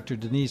 Dr.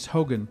 Denise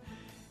Hogan.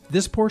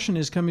 This portion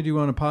is coming to you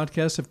on a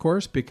podcast, of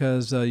course,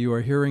 because you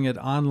are hearing it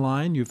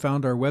online. You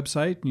found our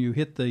website, and you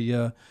hit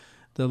the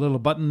little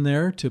button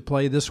there to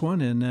play this one,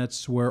 and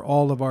that's where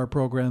all of our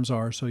programs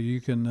are. So you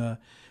can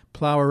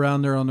plow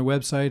around there on the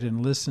website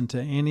and listen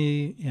to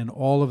any and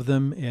all of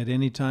them at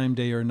any time,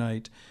 day or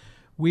night.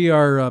 We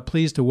are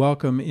pleased to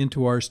welcome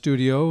into our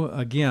studio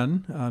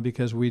again,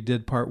 because we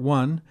did part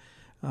 1,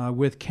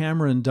 with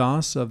Cameron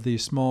Doss of the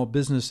Small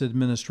Business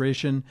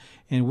Administration,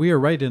 and we are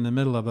right in the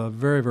middle of a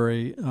very,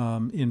 very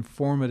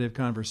informative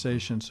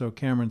conversation. So,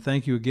 Cameron,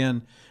 thank you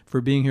again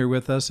for being here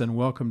with us, and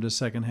welcome to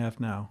Second Half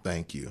Now.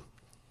 Thank you.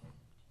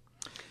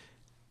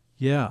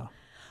 Yeah.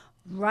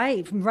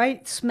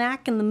 Right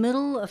smack in the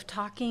middle of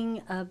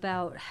talking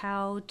about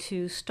how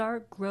to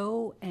start,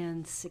 grow,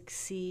 and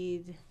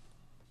succeed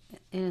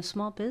in a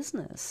small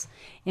business.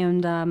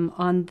 And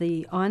on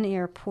the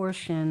on-air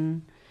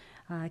portion,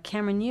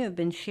 Cameron, you have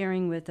been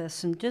sharing with us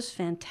some just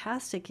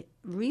fantastic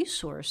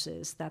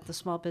resources that the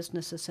Small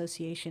Business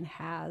Association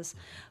has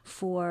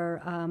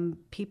for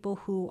people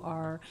who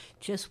are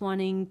just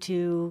wanting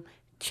to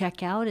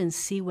check out and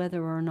see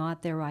whether or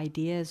not their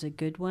idea is a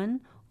good one,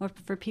 or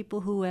for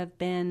people who have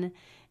been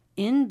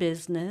in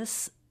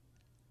business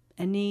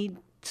and need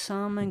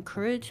some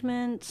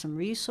encouragement, some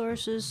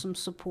resources, some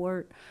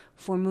support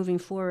for moving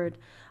forward.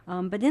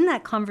 But in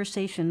that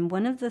conversation,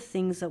 one of the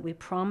things that we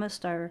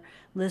promised our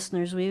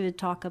listeners we would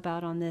talk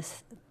about on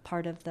this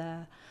part of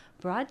the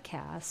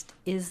broadcast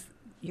is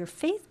your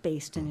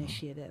faith-based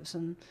initiatives.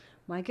 And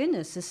my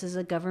goodness, this is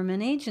a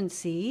government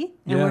agency,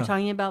 and we're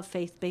talking about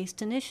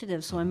faith-based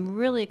initiatives. So I'm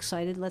really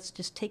excited. Let's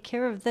just take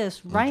care of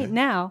this right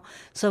now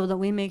so that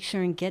we make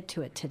sure and get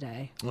to it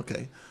today.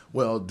 Okay.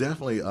 Well,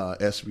 definitely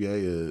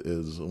SBA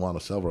is one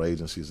of several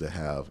agencies that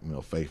have,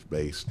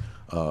 faith-based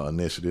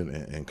initiative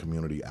and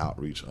community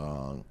outreach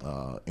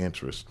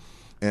interests.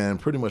 And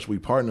pretty much we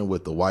partner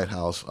with the White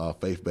House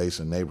Faith-Based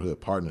and Neighborhood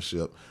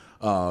Partnership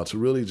to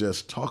really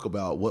just talk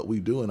about what we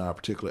do in our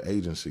particular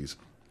agencies.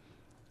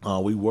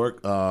 We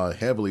work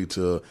heavily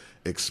to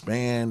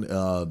expand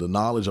the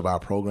knowledge of our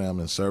program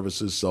and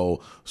services.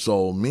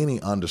 So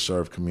many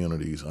underserved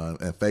communities,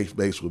 and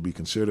faith-based would be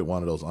considered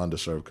one of those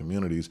underserved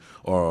communities,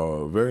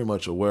 are very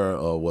much aware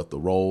of what the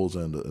roles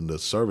and the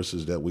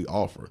services that we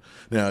offer.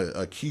 Now,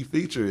 a key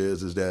feature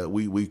is that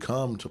we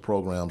come to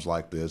programs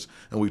like this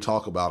and we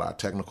talk about our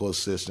technical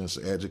assistance,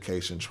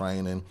 education,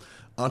 training,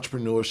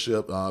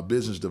 entrepreneurship,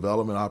 business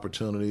development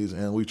opportunities,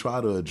 and we try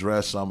to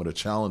address some of the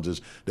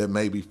challenges that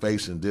may be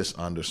facing this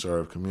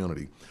underserved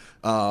community.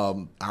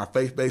 Our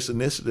faith-based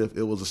initiative,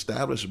 it was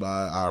established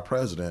by our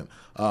president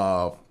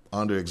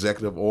under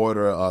Executive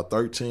Order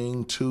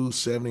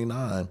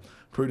 13279.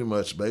 Pretty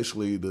much,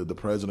 basically, the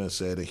president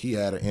said that he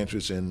had an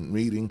interest in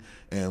meeting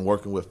and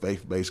working with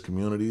faith-based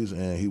communities,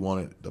 and he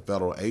wanted the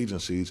federal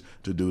agencies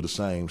to do the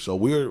same. So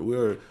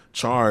we're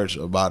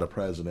charged by the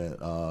president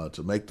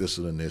to make this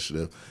an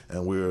initiative,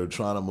 and we're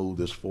trying to move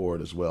this forward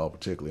as well,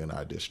 particularly in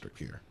our district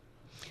here.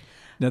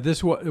 Now,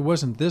 it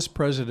wasn't this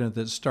president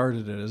that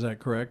started it, is that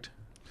correct?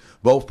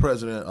 Both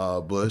President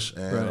Bush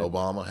and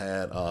Obama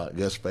had,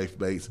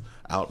 faith-based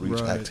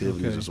outreach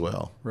activities as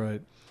well.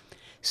 Right.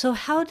 So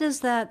how does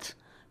that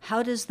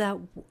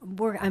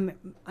work?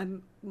 I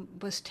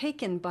was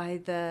taken by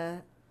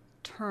the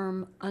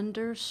term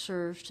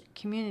underserved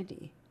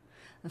community,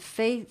 a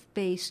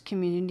faith-based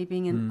community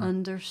being an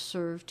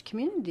underserved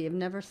community. I've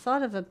never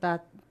thought of it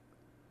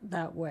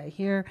that way.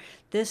 Here,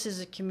 this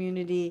is a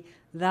community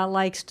that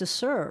likes to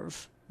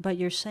serve, but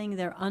you're saying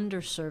they're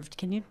underserved.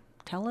 Can you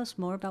tell us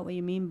more about what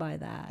you mean by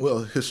that? Well,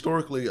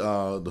 historically,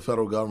 the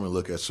federal government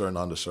looked at certain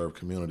underserved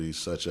communities,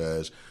 such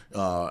as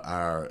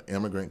our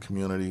immigrant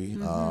community,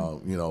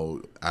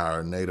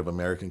 our Native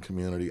American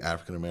community,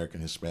 African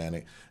American,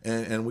 Hispanic,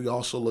 and we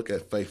also look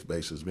at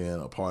faith-based as being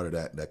a part of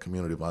that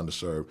community of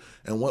underserved.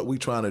 And what we're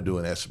trying to do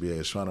in SBA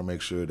is trying to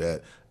make sure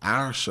that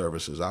our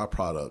services, our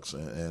products,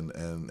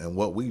 and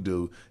what we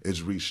do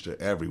is reach to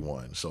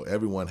everyone, so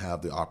everyone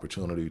have the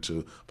opportunity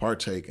to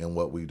partake in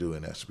what we do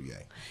in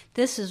SBA.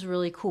 This is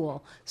really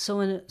cool.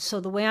 So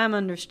the way I'm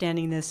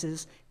understanding this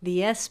is the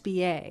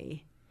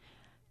SBA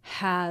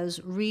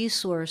has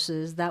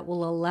resources that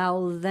will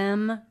allow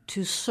them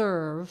to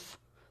serve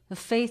the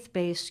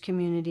faith-based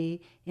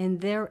community in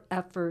their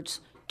efforts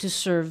to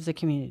serve the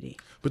community.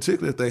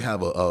 Particularly if they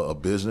have a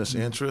business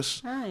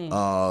interest, right.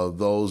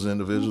 Those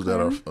individuals that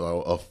are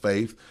of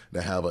faith,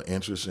 that have an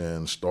interest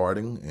in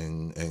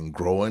starting and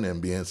growing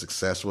and being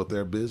successful with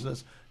their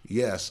business,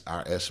 yes,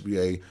 our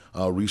SBA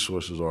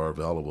resources are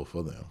available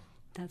for them.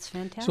 That's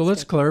fantastic. So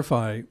let's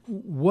clarify,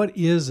 what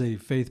is a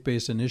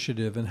faith-based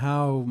initiative and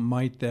how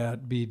might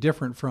that be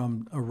different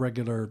from a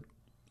regular,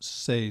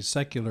 say,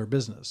 secular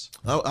business?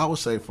 I would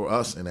say for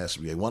us in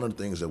SBA, one of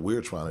the things that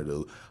we're trying to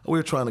do,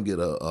 we're trying to get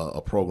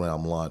a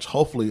program launched,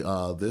 hopefully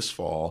this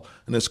fall,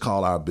 and it's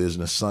called our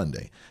Business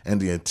Sunday.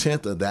 And the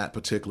intent of that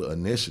particular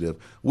initiative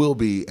will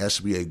be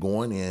SBA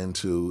going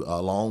into,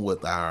 along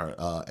with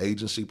our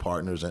agency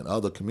partners and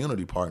other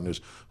community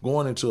partners,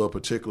 going into a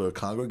particular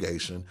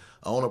congregation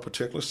on a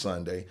particular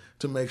Sunday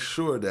to make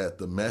sure that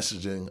the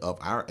messaging of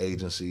our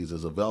agencies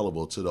is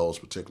available to those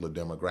particular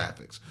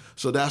demographics.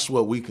 So that's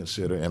what we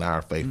consider in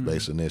our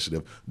faith-based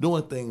initiative,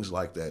 doing things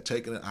like that,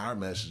 taking our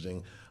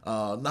messaging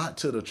not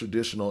to the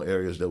traditional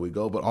areas that we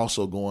go, but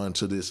also going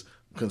to this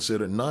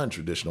considered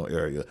non-traditional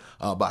area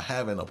by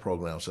having a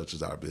program such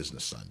as our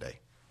Business Sunday.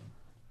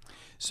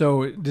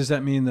 So does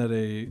that mean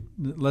that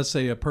let's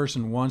say a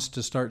person wants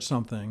to start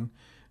something,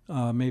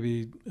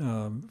 maybe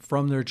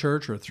from their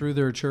church or through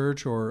their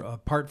church or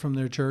apart from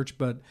their church,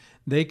 but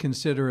they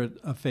consider it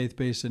a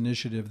faith-based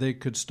initiative? They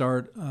could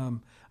start,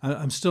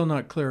 I'm still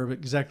not clear of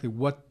exactly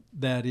what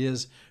that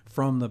is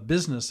from the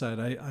business side.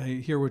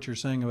 I hear what you're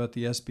saying about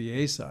the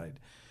SBA side.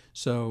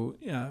 So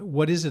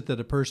what is it that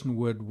a person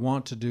would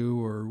want to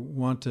do or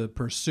want to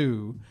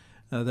pursue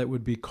that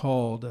would be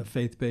called a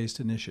faith-based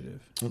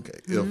initiative. Okay.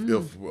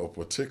 If a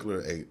particular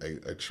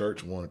a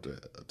church wanted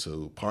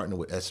to partner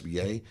with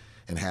SBA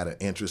and had an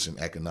interest in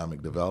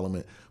economic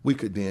development, we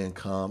could then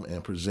come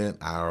and present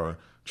our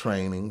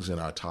trainings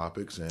and our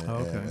topics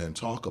and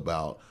talk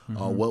about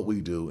what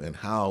we do and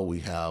how we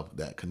have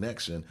that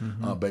connection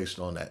based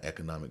on that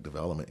economic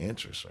development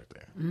interest right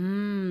there.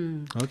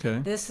 Okay.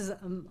 This is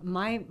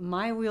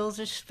my wheels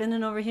are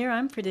spinning over here.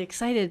 I'm pretty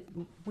excited.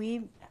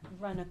 We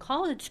run a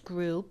college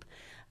group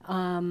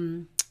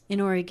in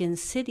Oregon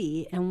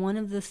City, and one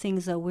of the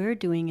things that we're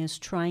doing is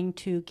trying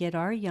to get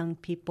our young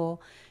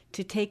people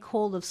to take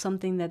hold of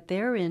something that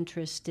they're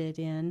interested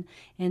in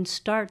and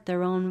start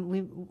their own.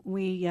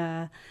 We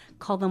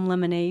call them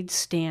lemonade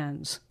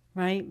stands,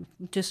 right?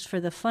 Just for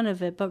the fun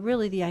of it. But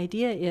really the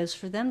idea is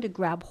for them to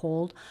grab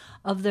hold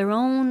of their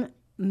own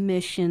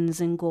missions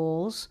and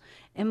goals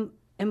and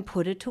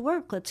put it to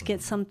work. Let's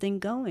get something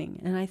going.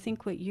 And I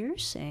think what you're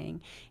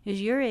saying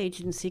is your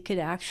agency could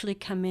actually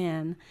come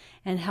in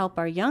and help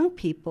our young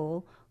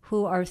people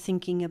who are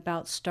thinking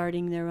about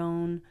starting their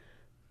own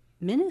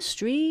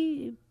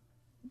ministry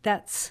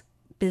that's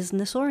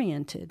business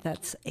oriented.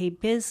 That's a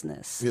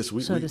business. Yes,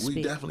 we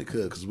speak. definitely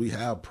could, because we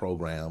have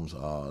programs,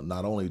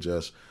 not only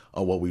just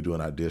what we do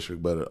in our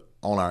district, but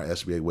on our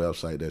SBA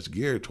website that's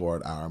geared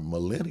toward our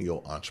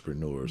millennial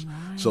entrepreneurs.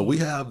 Right. So we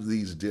have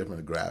these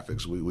different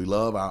graphics. We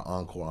love our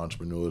Encore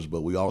entrepreneurs,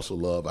 but we also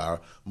love our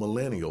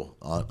millennial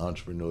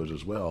entrepreneurs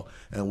as well.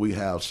 And we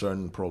have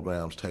certain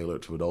programs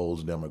tailored to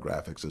those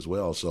demographics as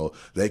well. So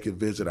they can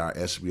visit our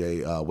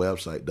SBA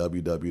website,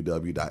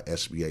 www.sba.gov.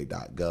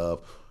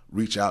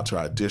 Reach out to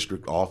our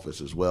district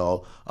office as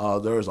well.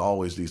 There's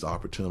always these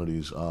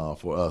opportunities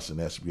for us in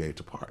SBA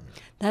to partner.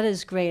 That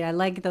is great. I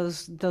like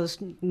those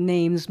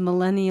names,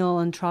 millennial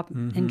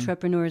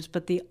entrepreneurs,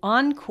 but the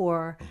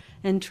Encore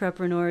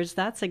entrepreneurs,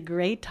 that's a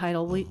great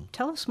title.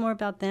 Tell us more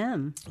about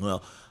them.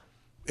 Well,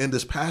 in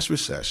this past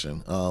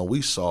recession,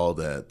 we saw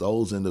that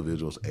those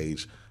individuals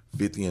aged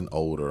 50 and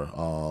older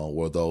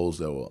were those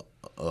that were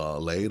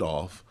laid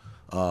off.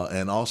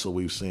 And also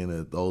we've seen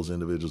that those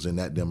individuals in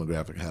that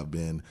demographic have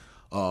been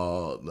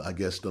I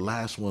guess the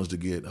last ones to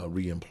get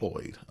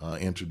reemployed,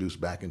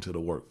 introduced back into the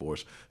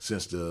workforce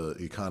since the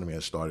economy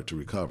has started to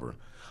recover.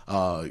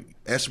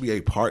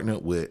 SBA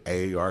partnered with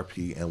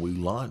AARP and we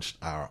launched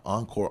our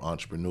Encore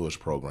Entrepreneurs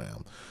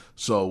Program.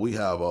 So we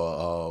have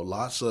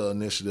lots of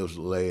initiatives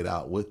laid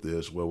out with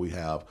this, where we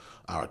have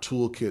our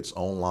toolkits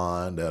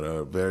online that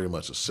are very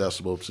much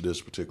accessible to this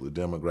particular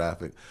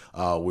demographic.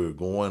 We're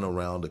going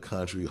around the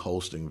country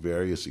hosting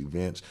various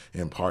events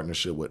in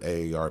partnership with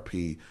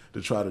AARP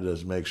to try to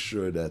just make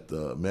sure that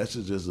the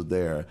messages are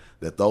there,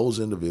 that those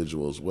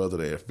individuals, whether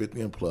they are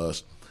 50 and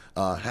plus,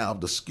 have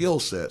the skill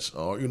sets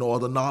or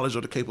the knowledge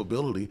or the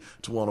capability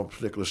to want to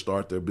particularly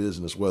start their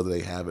business, whether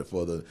they have it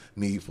for the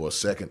need for a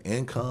second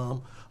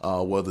income,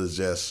 whether it's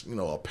just,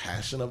 a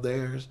passion of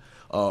theirs,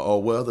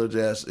 or whether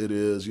just it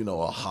is,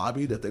 a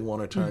hobby that they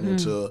want to turn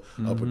into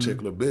a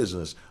particular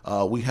business.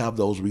 We have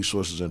those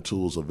resources and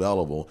tools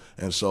available.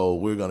 And so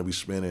we're going to be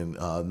spending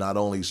not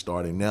only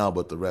starting now,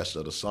 but the rest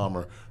of the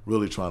summer,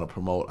 really trying to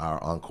promote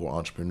our Encore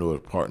Entrepreneur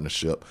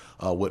Partnership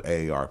with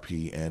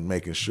AARP and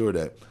making sure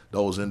that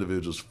those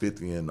individuals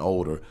 50 and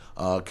older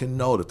can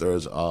know that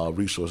there's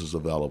resources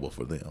available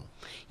for them.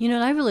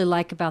 What I really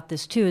like about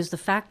this, too, is the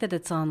fact that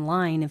it's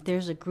online. If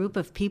there's a group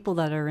of people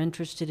that are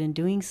interested in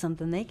doing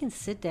something, they can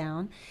sit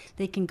down,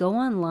 they can go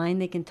online,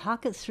 they can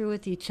talk it through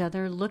with each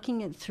other,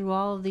 looking at through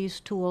all of these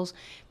tools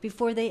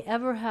before they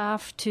ever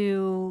have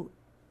to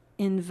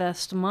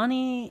invest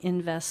money,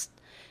 invest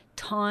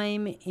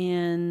time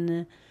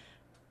in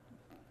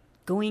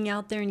going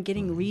out there and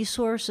getting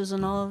resources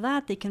and all of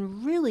that. They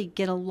can really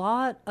get a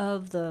lot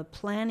of the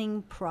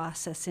planning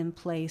process in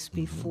place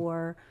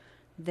before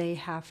they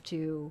have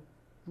to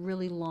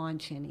really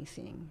launch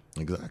anything.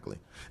 Exactly.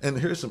 And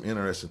here's some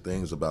interesting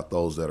things about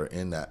those that are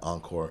in that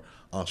Encore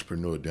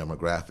entrepreneur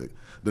demographic.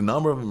 The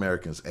number of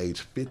Americans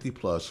age 50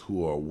 plus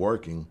who are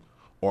working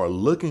or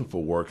looking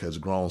for work has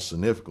grown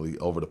significantly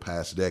over the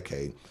past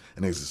decade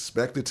and is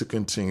expected to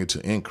continue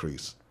to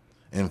increase.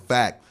 In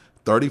fact,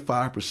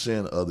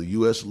 35% of the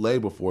U.S.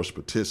 labor force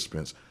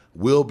participants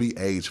will be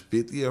age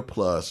 50 or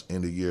plus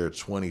in the year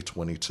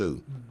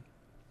 2022.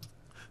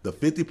 The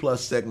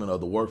 50-plus segment of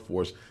the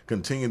workforce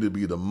continue to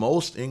be the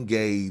most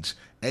engaged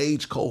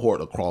age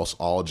cohort across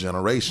all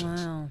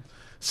generations. Wow.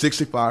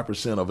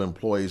 65% of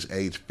employees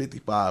age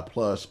 55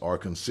 plus are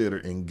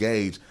considered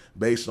engaged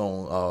based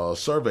on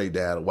survey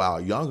data, while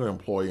younger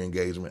employee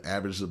engagement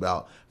averages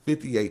about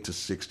 58 to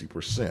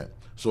 60%.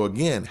 So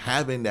again,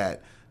 having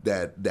that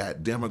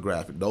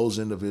demographic, those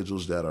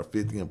individuals that are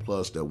 50 and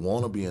plus that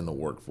want to be in the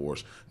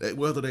workforce,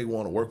 whether they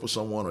want to work for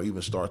someone or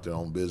even start their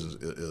own business,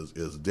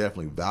 is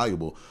definitely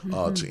valuable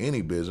to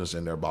any business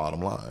and their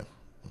bottom line.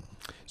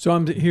 So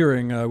I'm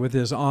hearing with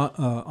this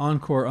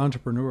Encore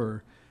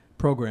Entrepreneur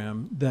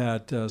program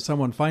that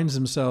someone finds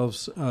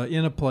themselves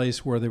in a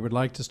place where they would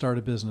like to start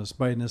a business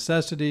by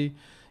necessity,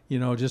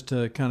 just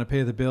to kind of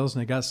pay the bills,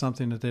 and they got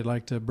something that they'd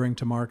like to bring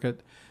to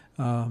market.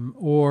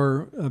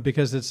 or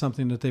because it's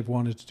something that they've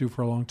wanted to do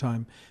for a long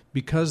time.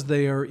 Because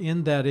they are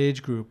in that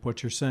age group,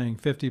 what you're saying,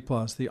 50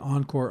 plus, the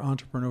Encore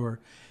entrepreneur,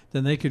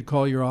 then they could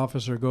call your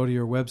office or go to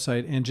your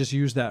website and just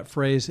use that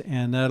phrase,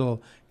 and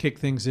that'll kick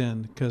things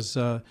in, because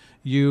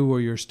you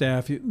or your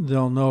staff,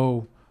 they'll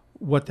know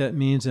what that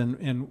means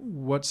and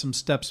what some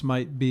steps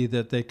might be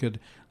that they could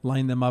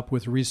line them up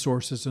with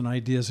resources and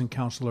ideas and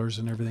counselors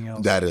and everything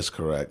else. That is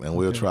correct. And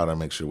we'll try to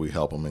make sure we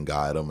help them and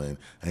guide them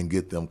and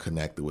get them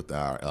connected with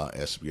our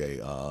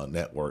SBA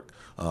network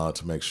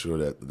to make sure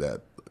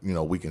that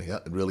we can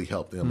really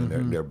help them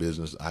in their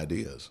business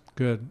ideas.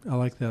 Good. I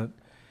like that.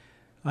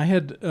 I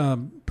had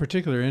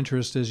particular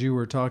interest as you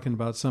were talking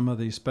about some of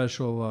the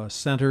special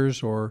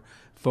centers or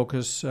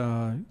focus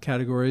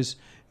categories.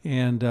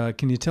 And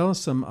can you tell us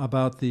some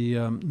about the,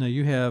 now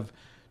you have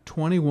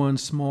 21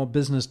 small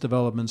business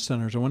development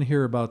centers. I want to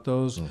hear about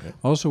those. Okay.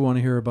 Also want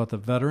to hear about the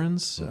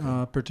veterans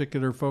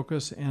particular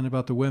focus and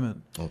about the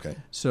women. Okay.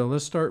 So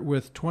let's start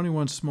with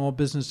 21 small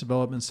business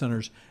development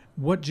centers.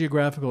 What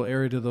geographical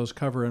area do those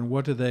cover, and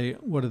what do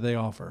they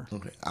offer?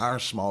 Okay. Our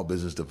small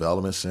business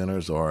development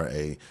centers are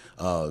a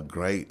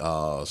great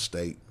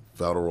state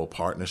federal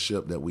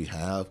partnership that we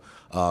have.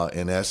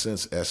 In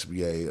essence,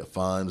 SBA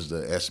funds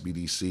the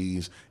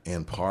SBDCs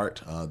in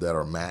part that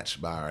are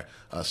matched by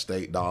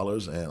state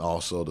dollars, and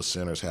also the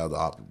centers have the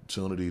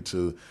opportunity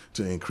to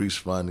increase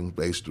funding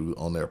based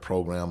on their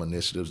program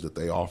initiatives that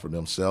they offer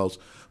themselves.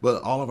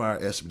 But all of our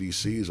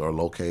SBDCs are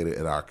located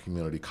at our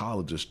community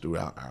colleges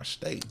throughout our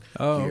state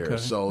here. Okay.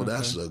 So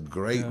that's a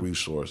great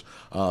resource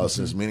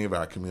since many of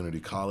our community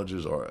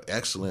colleges are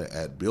excellent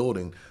at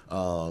building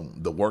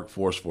the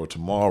workforce for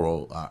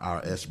tomorrow.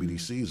 Our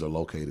SBDCs are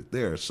located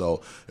there.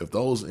 So if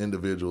those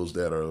individuals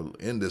that are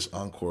in this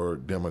Encore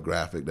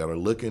demographic that are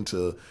looking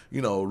to,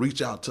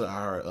 reach out to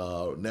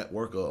our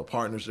network of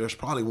partners, there's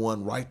probably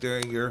one right there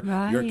in your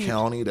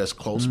county that's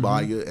close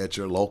by you at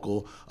your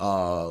local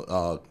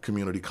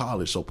community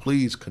college. So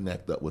please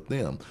connect up with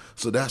them.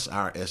 So that's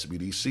our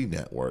SBDC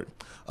network.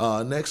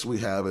 Next we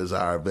have is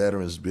our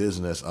Veterans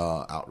Business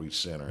Outreach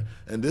Center.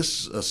 And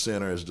this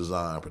center is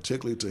designed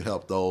particularly to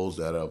help those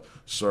that have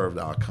served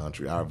our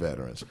country, our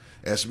veterans.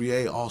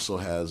 SBA also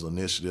has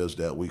initiatives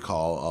that we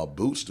call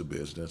Boots to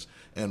Business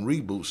and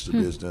Reboots to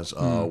Business,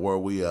 where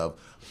we have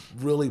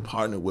really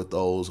partnered with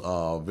those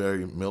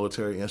very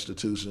military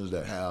institutions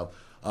that have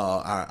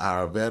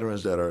our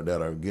veterans that are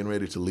getting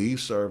ready to leave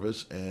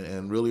service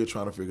and really are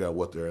trying to figure out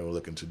what they're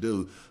looking to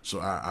do.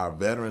 So our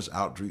Veterans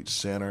Outreach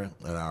Center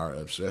and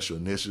our special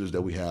initiatives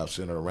that we have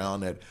centered around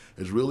that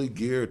is really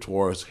geared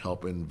towards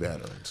helping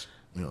veterans.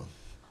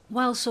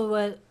 Well, so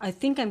what I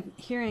think I'm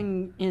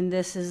hearing in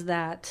this is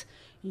that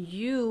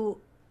you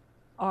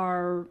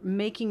are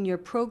making your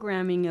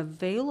programming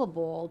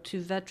available to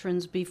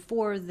veterans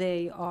before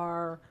they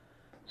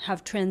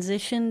have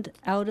transitioned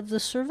out of the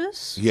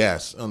service?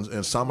 Yes,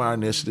 and some of our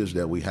initiatives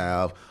that we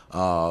have,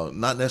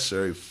 not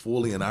necessarily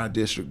fully in our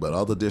district, but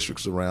other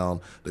districts around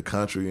the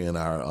country in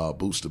our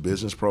Boots to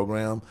Business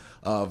program,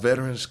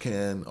 veterans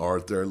can, or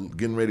if they're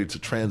getting ready to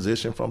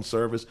transition from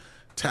service,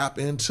 tap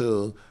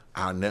into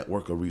our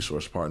network of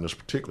resource partners,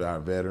 particularly our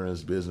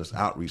Veterans Business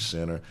Outreach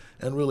Center,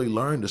 and really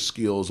learn the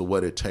skills of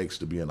what it takes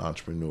to be an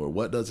entrepreneur.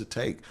 What does it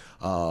take?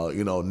 Now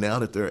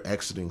that they're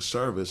exiting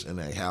service and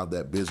they have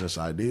that business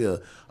idea,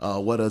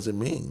 what does it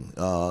mean?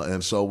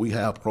 And so we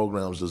have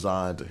programs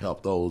designed to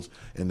help those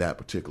in that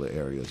particular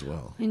area as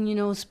well.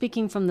 And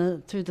speaking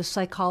through the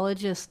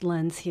psychologist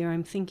lens here,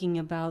 I'm thinking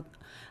about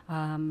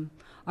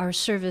our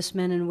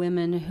servicemen and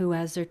women who,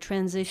 as they're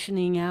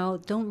transitioning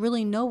out, don't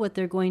really know what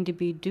they're going to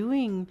be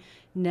doing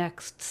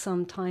next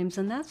sometimes,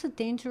 and that's a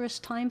dangerous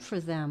time for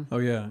them. Oh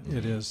yeah,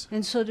 it is.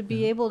 And so to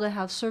be able to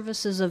have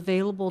services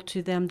available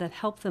to them that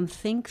help them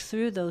think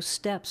through those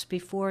steps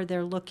before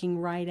they're looking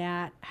right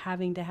at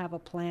having to have a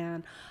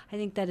plan, I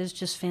think that is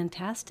just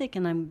fantastic,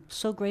 and I'm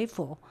so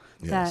grateful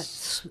that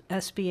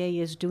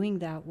SBA is doing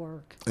that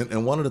work.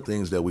 And one of the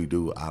things that we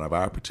do out of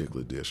our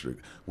particular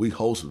district, we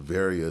host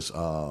various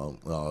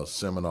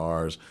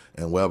seminars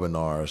and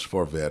webinars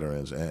for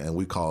veterans, and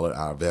we call it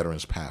our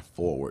Veterans Path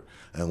Forward.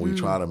 And we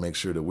try to make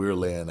sure that we're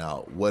laying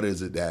out what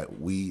is it that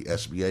we,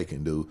 SBA,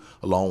 can do,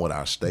 along with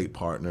our state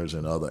partners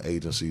and other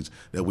agencies,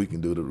 that we can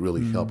do to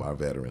really help our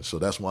veterans. So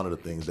that's one of the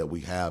things that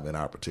we have in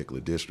our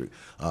particular district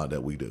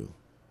that we do.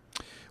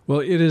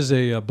 Well, it is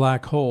a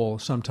black hole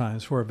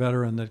sometimes for a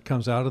veteran that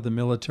comes out of the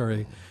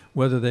military,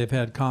 whether they've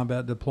had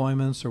combat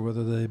deployments or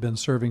whether they've been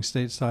serving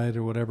stateside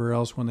or whatever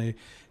else. When they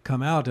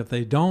come out, if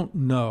they don't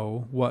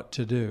know what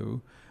to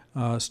do,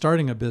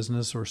 starting a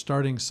business or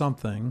starting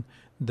something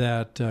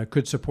that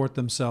could support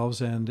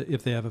themselves, and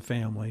if they have a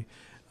family,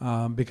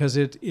 because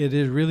it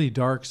is really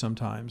dark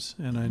sometimes.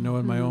 And I know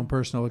in my own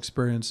personal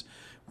experience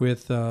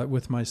with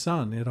my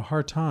son, he had a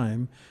hard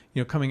time,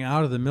 coming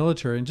out of the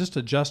military and just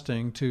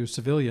adjusting to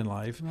civilian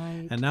life,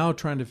 and now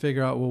trying to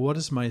figure out, well, what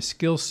is my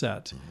skill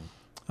set?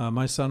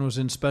 My son was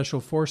in special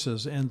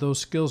forces, and those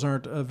skills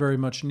aren't very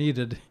much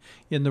needed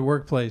in the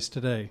workplace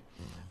today.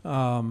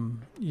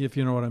 if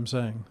you know what I'm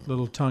saying. A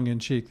little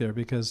tongue-in-cheek there,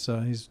 because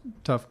he's a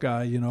tough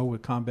guy,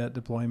 with combat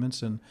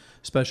deployments and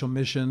special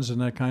missions and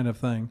that kind of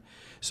thing.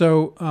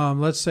 So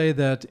let's say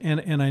that,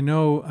 and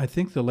I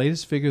think the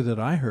latest figure that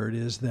I heard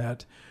is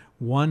that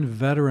one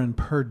veteran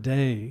per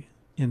day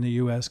in the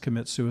U.S.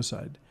 commits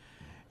suicide.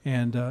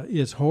 And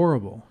it's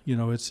horrible.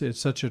 It's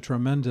such a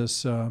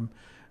tremendous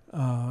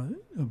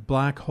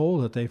black hole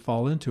that they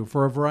fall into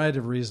for a variety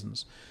of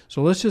reasons.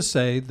 So let's just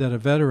say that a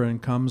veteran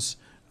is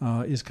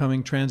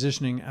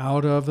transitioning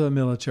out of the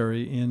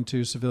military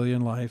into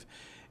civilian life,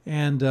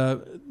 and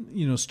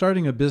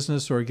starting a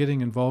business or getting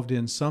involved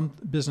in some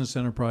business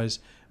enterprise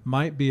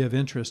might be of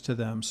interest to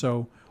them.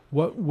 So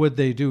what would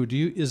they do?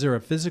 Is there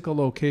a physical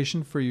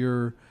location for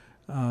your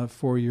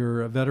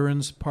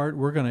veterans part?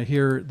 We're going to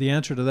hear the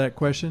answer to that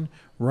question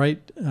right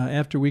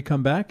after we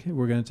come back.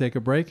 We're going to take a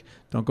break.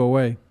 Don't go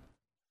away.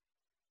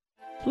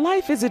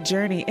 Life is a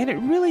journey, and it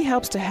really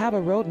helps to have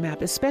a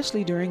roadmap,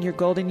 especially during your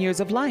golden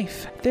years of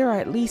life. There are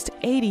at least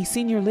 80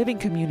 senior living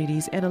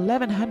communities and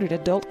 1,100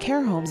 adult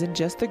care homes in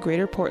just the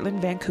greater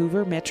Portland,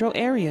 Vancouver metro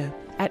area.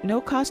 At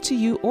no cost to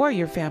you or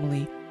your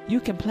family,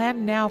 you can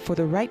plan now for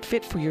the right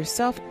fit for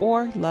yourself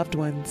or loved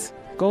ones.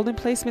 Golden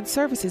Placement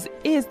Services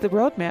is the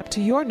roadmap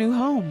to your new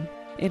home.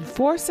 In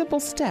 4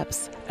 simple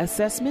steps: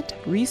 assessment,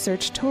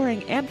 research,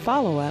 touring, and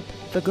follow-up,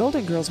 the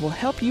Golden Girls will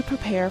help you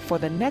prepare for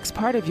the next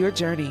part of your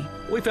journey.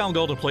 We found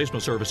Golden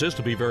Placement Services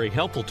to be very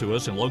helpful to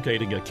us in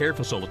locating a care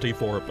facility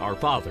for our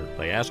father.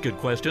 They asked good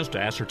questions to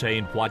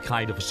ascertain what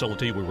kind of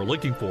facility we were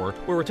looking for.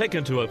 We were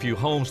taken to a few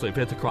homes that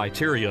fit the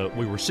criteria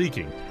we were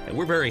seeking, and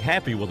we're very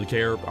happy with the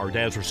care our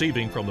dad's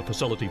receiving from the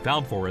facility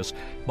found for us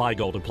by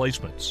Golden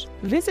Placements.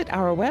 Visit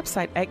our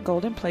website at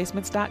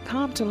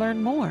goldenplacements.com to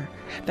learn more.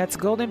 That's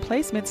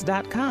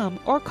goldenplacements.com,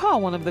 or call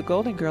one of the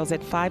Golden Girls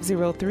at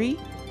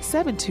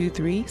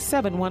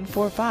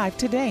 503-723-7145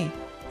 today.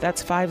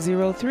 That's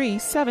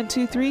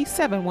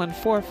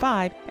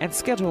 503-723-7145, and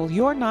schedule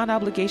your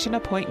non-obligation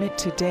appointment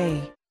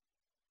today.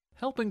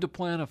 Helping to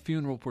plan a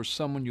funeral for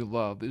someone you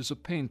love is a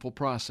painful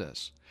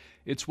process.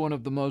 It's one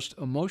of the most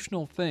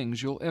emotional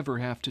things you'll ever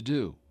have to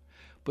do.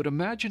 But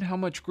imagine how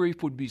much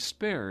grief would be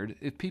spared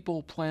if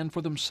people plan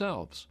for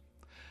themselves.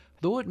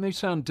 Though it may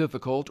sound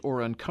difficult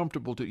or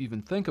uncomfortable to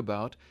even think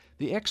about,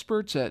 the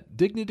experts at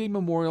Dignity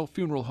Memorial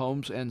Funeral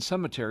Homes and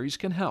Cemeteries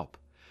can help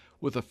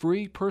with a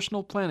free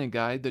personal planning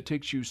guide that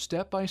takes you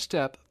step by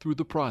step through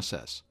the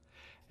process.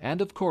 And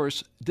of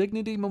course,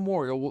 Dignity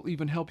Memorial will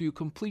even help you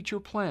complete your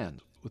plan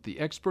with the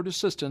expert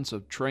assistance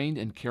of trained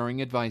and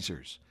caring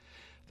advisors.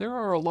 There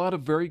are a lot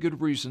of very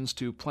good reasons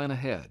to plan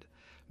ahead.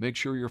 Make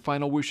sure your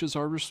final wishes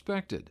are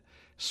respected,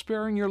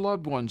 sparing your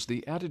loved ones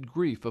the added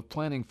grief of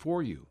planning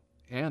for you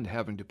and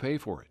having to pay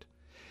for it.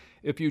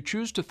 If you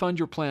choose to fund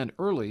your plan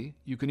early,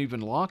 you can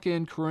even lock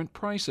in current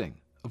pricing,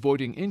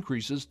 avoiding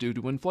increases due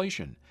to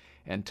inflation,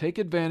 and take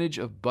advantage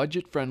of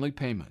budget-friendly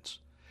payments.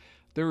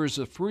 There is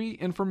a free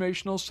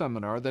informational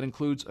seminar that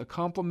includes a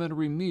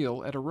complimentary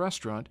meal at a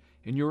restaurant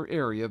in your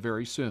area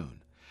very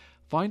soon.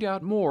 Find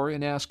out more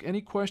and ask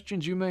any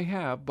questions you may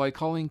have by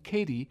calling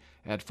Katie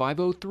at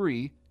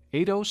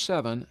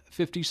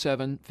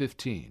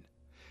 503-807-5715.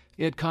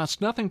 It costs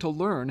nothing to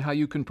learn how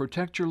you can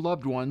protect your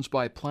loved ones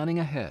by planning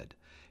ahead.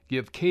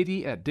 Give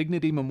Katie at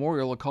Dignity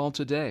Memorial a call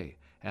today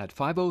at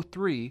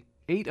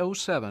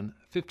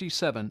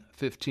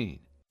 503-807-5715.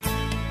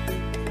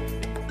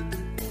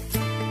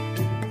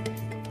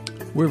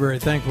 We're very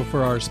thankful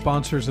for our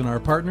sponsors and our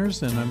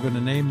partners, and I'm going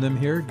to name them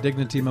here: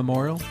 Dignity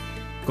Memorial,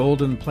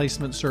 Golden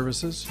Placement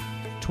Services,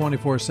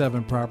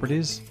 24/7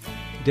 Properties,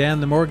 Dan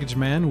the Mortgage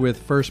Man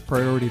with First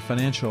Priority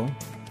Financial,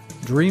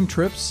 Dream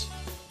Trips,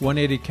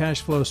 180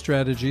 Cash Flow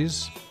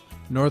Strategies,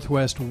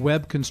 Northwest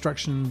Web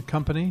Construction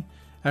Company,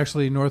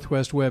 actually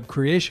Northwest Web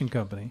Creation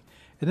Company,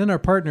 and then our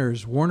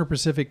partners: Warner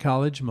Pacific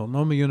College,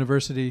 Multnomah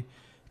University,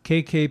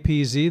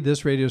 KKPZ,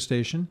 this radio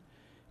station,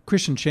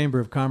 Christian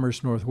Chamber of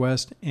Commerce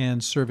Northwest,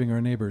 and Serving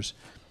Our Neighbors.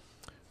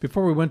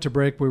 Before we went to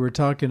break, we were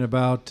talking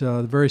about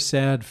the very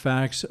sad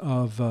facts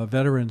of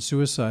veteran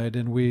suicide,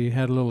 and we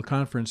had a little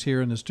conference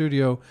here in the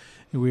studio,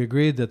 and we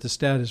agreed that the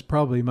stat is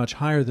probably much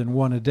higher than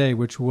one a day,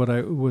 which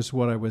was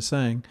what I was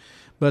saying.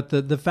 But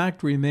the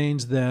fact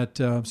remains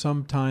that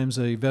sometimes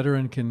a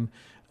veteran can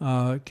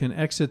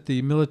exit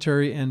the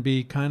military and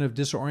be kind of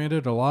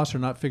disoriented or lost or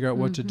not figure out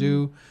what to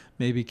do,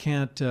 maybe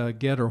can't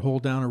get or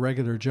hold down a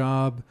regular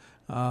job,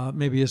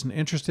 maybe isn't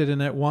interested in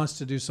that, wants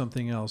to do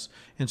something else.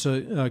 And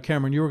so,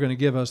 Cameron, you were going to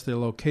give us the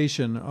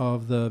location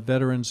of the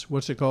Veterans,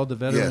 what's it called? The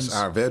Veterans? Yes,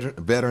 our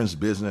Veterans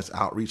Business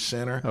Outreach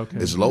Center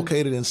is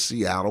located in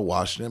Seattle,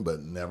 Washington,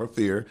 but never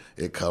fear,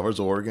 it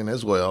covers Oregon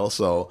as well.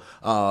 So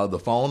the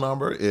phone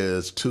number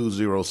is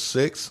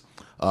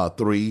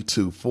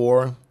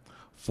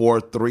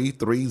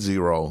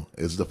 206-324-4330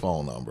 is the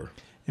phone number.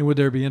 And would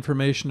there be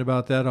information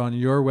about that on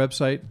your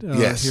website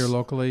here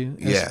locally,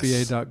 yes.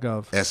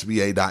 SBA.gov?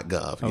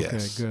 SBA.gov, okay,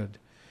 yes. Okay, good.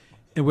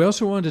 And we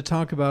also wanted to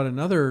talk about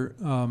another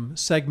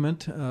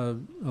segment, a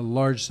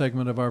large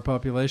segment of our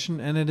population,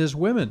 and it is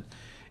women.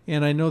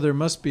 And I know there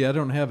must be, I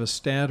don't have a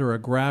stat or a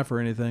graph or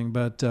anything,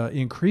 but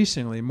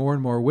increasingly more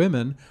and more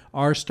women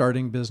are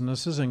starting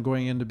businesses and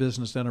going into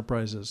business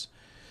enterprises.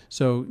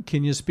 So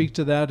can you speak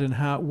to that, and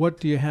what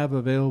do you have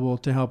available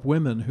to help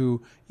women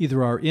who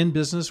either are in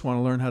business, want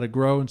to learn how to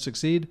grow and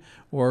succeed,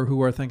 or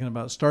who are thinking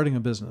about starting a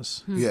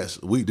business?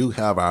 Yes, we do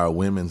have our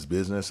Women's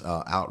Business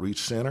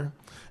Outreach Center.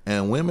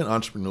 And women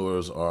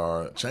entrepreneurs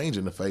are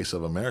changing the face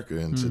of America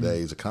in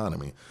today's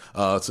economy.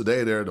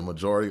 Today, they're the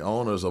majority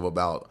owners of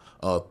about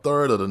a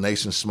third of the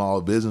nation's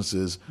small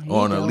businesses,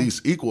 or at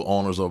least equal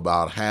owners of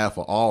about half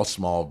of all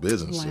small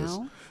businesses.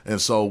 Wow. And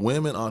so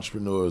women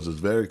entrepreneurs is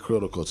very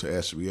critical to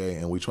SBA,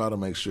 and we try to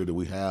make sure that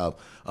we have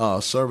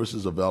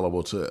services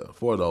available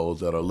for those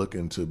that are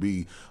looking to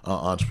be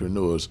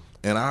entrepreneurs.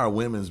 And our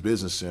Women's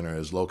Business Center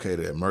is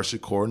located at Mercy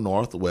Corps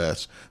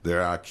Northwest.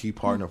 They're our key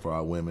partner for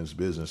our Women's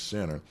Business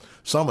Center.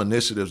 Some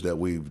initiatives that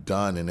we've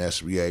done in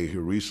SBA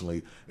here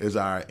recently is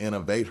our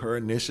Innovate Her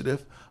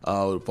initiative,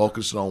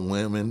 focused on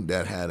women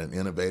that had an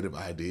innovative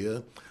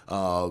idea.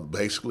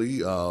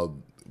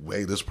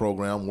 Way this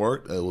program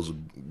worked, it was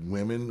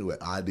women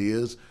with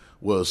ideas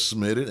was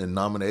submitted and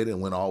nominated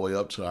and went all the way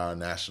up to our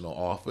national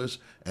office,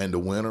 and the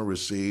winner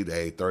received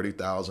a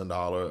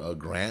 $30,000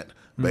 grant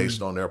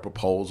based on their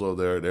proposal,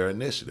 their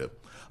initiative.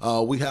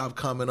 We have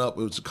coming up,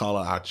 it's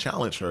called our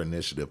Challenge Her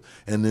initiative,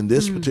 and in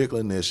this particular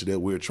initiative,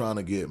 we're trying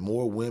to get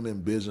more women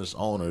business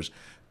owners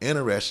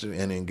interested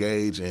and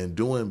engaged in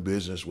doing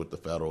business with the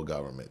federal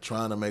government,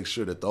 trying to make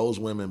sure that those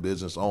women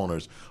business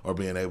owners are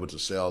being able to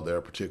sell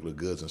their particular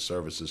goods and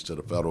services to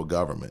the federal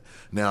government.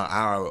 Now,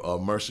 our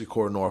Mercy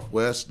Corps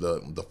Northwest,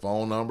 the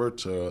phone number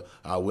to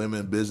our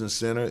Women Business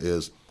Center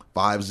is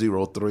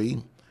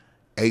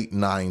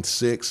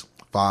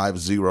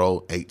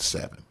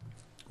 503-896-5087.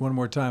 One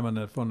more time on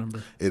that phone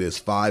number. It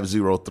is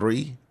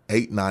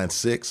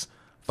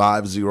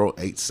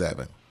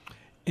 503-896-5087.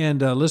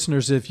 And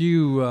listeners, if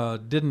you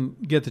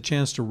didn't get the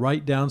chance to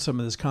write down some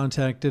of this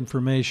contact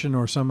information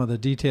or some of the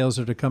details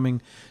that are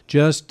coming,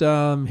 just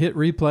hit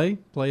replay,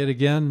 play it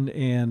again,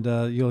 and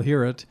you'll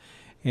hear it.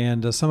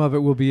 And some of it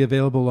will be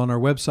available on our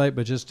website,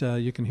 but just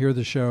you can hear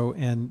the show,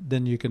 and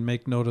then you can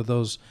make note of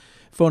those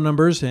phone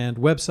numbers and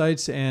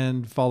websites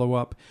and follow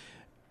up.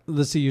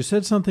 Let's see, you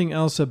said something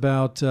else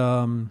about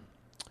that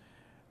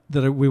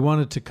we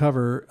wanted to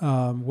cover.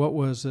 What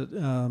was it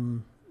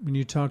when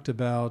you talked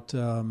about...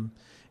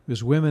 it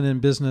was women in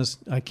business.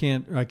 I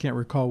can't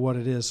recall what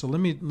it is. So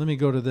let me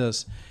go to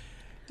this.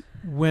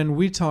 When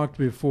we talked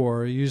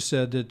before, you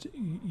said that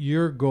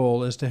your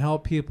goal is to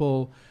help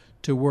people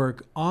to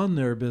work on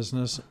their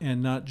business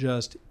and not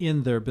just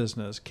in their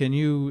business. Can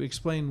you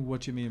explain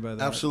what you mean by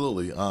that?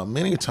 Absolutely.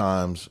 Many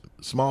times,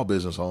 small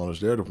business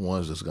owners, they're the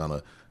ones that's going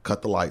to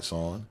cut the lights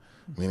on.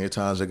 Many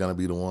times they're going to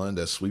be the one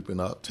that's sweeping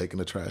up, taking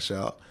the trash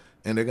out.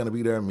 And they're going to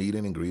be there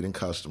meeting and greeting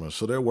customers.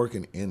 So they're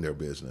working in their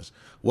business.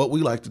 What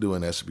we like to do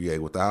in SBA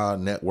with our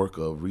network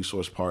of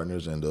resource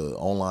partners and the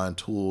online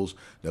tools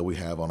that we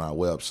have on our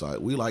website,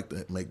 we like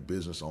to make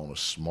business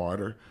owners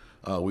smarter.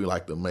 We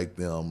like to make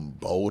them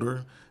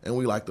bolder. And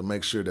we like to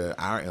make sure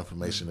that our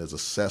information is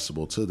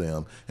accessible to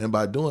them. And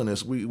by doing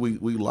this, we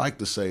like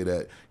to say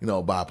that,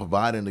 by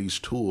providing these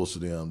tools to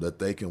them, that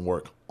they can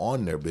work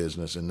on their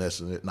business and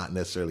not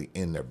necessarily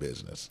in their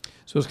business.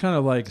 So it's kind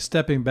of like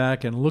stepping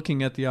back and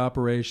looking at the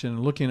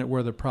operation, looking at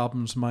where the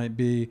problems might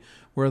be,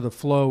 where the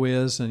flow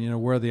is,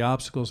 and where the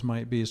obstacles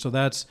might be. So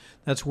that's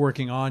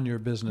working on your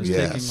business,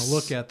 Yes. taking a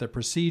look at the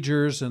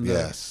procedures and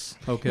Yes.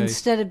 Okay.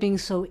 Instead of being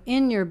so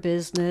in your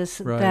business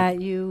Right.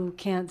 that you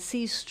can't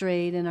see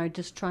straight and are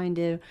just trying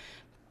to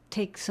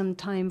take some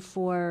time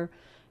for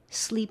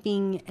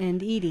sleeping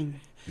and eating.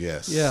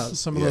 Yes. Yeah,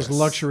 some of those Yes.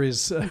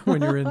 luxuries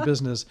when you're in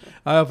business.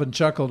 I often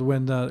chuckled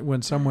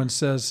when someone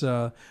says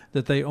that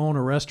they own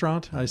a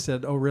restaurant. I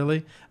said, "Oh,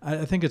 really?"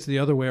 I think it's the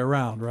other way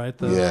around, right?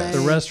 Yes.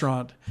 The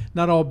restaurant.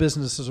 Not all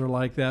businesses are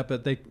like that,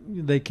 but they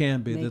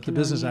can be. They That the can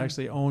business own you.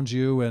 actually owns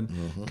you and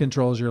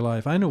controls your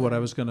life. I know what I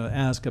was going to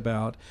ask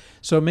about.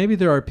 So maybe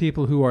there are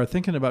people who are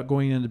thinking about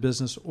going into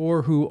business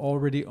or who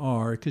already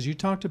are, because you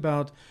talked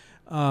about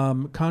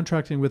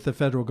contracting with the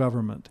federal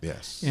government.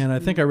 Yes. And I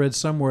think I read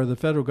somewhere the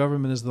federal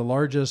government is the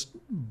largest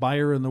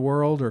buyer in the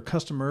world or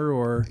customer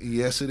or...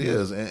 Yes, it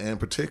is. And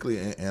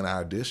particularly in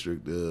our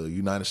district, the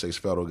United States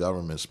federal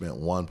government spent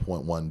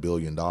 $1.1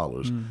 billion.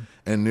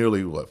 And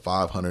nearly,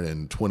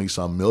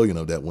 520-some million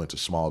of that went to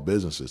small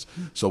businesses.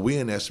 So we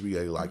in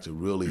SBA like to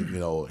really,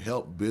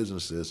 help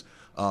businesses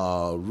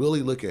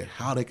really look at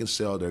how they can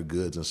sell their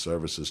goods and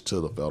services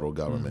to the federal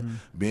government.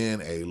 Being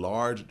a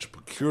large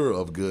procurer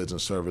of goods and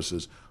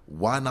services,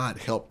 why not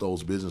help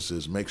those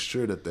businesses make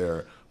sure that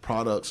their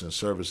products and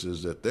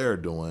services that they're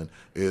doing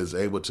is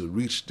able to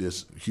reach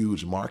this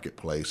huge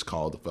marketplace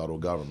called the federal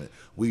government?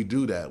 We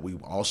do that. We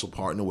also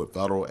partner with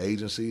federal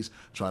agencies,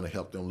 trying to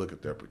help them look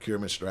at their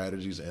procurement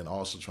strategies and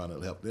also trying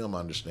to help them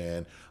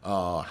understand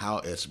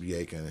how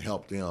SBA can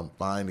help them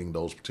finding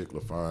those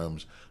particular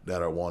firms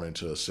that are wanting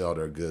to sell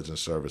their goods and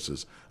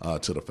services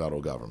to the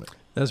federal government.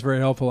 That's very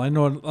helpful. I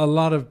know a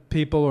lot of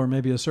people, or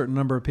maybe a certain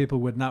number of people,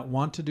 would not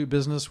want to do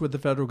business with the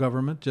federal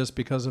government just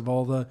because of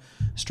all the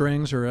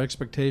strings or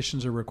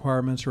expectations or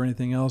requirements or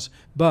anything else.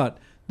 But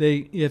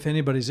if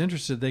anybody's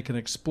interested, they can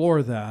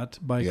explore that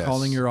by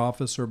calling your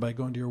office or by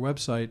going to your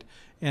website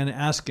and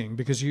asking,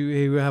 because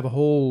you have a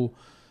whole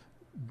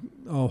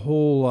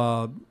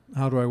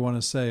how do I want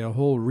to say, a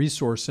whole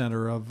resource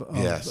center of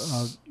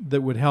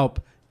that would help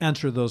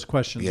answer those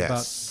questions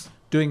about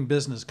doing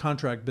business,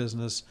 contract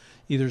business,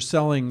 either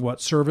selling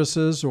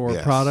services or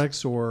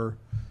products or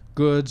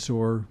goods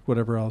or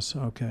whatever else.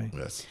 Okay.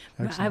 Yes.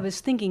 Excellent. I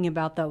was thinking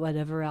about that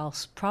whatever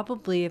else.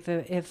 Probably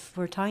if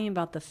we're talking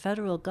about the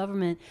federal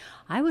government,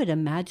 I would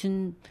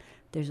imagine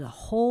there's a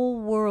whole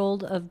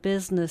world of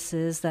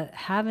businesses that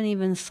haven't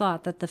even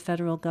thought that the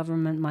federal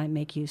government might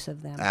make use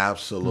of them.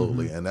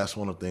 Absolutely. And that's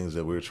one of the things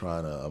that we're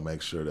trying to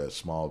make sure that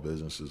small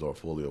businesses are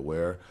fully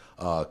aware.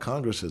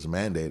 Congress has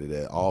mandated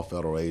that all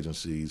federal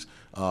agencies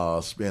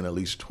spend at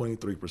least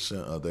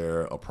 23% of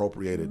their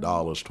appropriated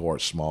dollars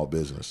towards small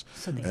business.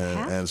 So they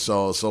have? And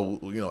so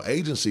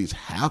agencies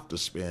have to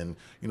spend,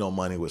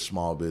 money with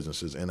small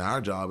businesses. And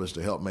our job is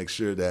to help make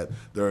sure that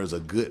there is a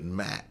good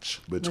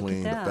match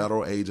between the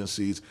federal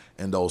agencies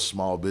and those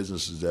small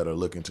businesses that are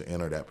looking to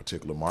enter that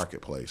particular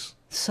marketplace.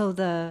 So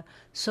the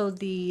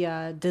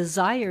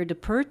desire to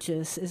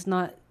purchase is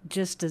not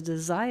just a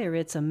desire;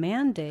 it's a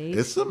mandate.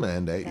 It's a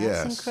mandate.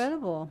 That's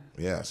incredible.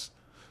 Yes.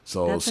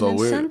 That's an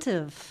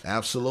incentive.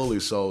 Absolutely.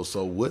 So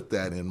with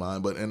that in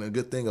mind, and a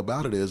good thing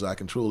about it is I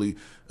can truly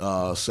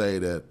say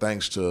that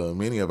thanks to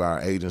many of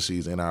our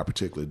agencies in our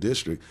particular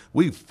district,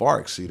 we've far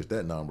exceeded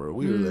that number.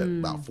 We were at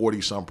about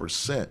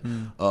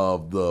 40-some%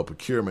 of the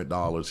procurement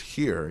dollars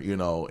here,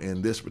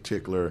 in this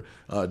particular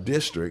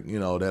district,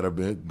 that have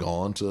been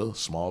gone to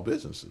small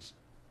businesses.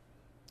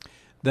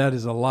 That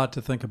is a lot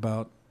to think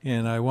about.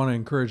 And I want to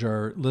encourage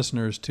our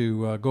listeners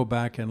to go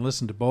back and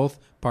listen to both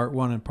Part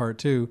 1 and Part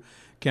 2.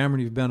 Cameron,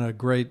 you've been a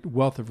great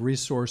wealth of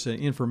resource and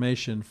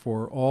information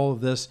for all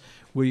of this.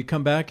 Will you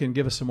come back and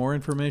give us some more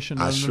information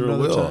I sure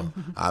another will.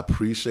 time? I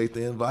appreciate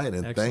the invite, and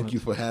Excellent. Thank you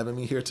for having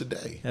me here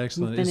today.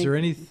 Excellent. Is there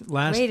any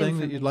last thing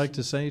that you'd like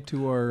to say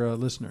to our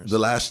listeners? The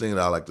last thing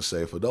that I'd like to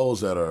say for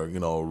those that are,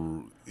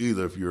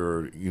 either if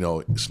you're,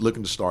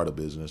 looking to start a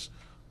business,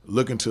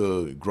 looking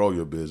to grow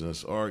your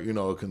business, or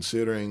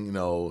considering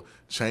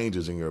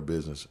changes in your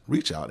business,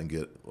 reach out and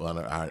get one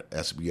of our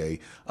SBA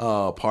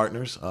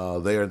partners.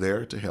 They are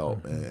there to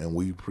help, and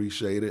we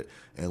appreciate it,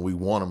 and we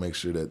want to make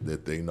sure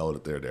that they know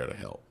that they're there to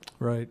help.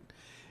 Right.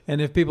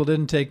 And if people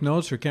didn't take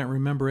notes or can't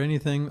remember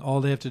anything,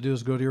 all they have to do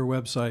is go to your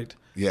website.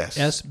 Yes.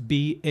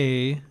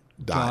 SBA.gov.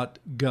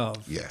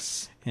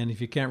 Yes. And if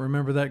you can't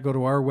remember that, go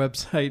to our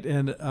website,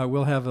 and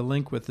we'll have a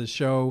link with the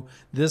show,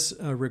 this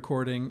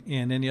recording,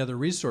 and any other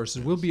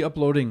resources. We'll be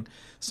uploading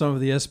some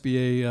of the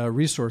SBA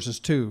resources,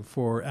 too,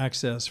 for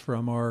access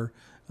from our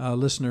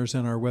listeners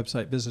and our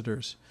website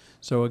visitors.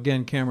 So,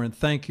 again, Cameron,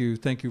 thank you.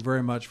 Thank you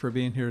very much for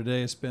being here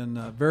today. It's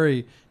been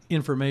very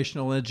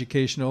informational,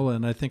 educational,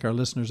 and I think our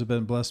listeners have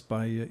been blessed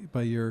by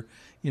your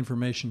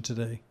information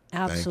today.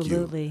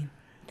 Absolutely.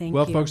 Thank you.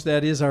 you. Folks,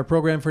 that is our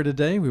program for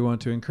today. We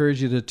want to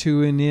encourage you to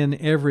tune in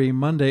every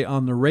Monday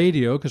on the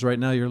radio, because right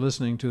now you're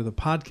listening to the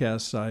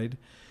podcast side.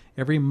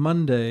 Every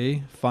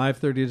Monday,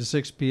 5:30 to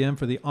 6 p.m.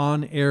 for the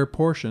on-air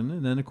portion.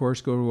 And then, of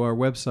course, go to our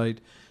website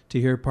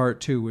to hear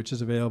Part 2, which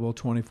is available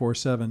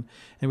 24/7.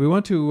 And we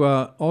want to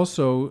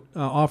also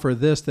offer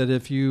this, that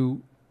if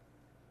you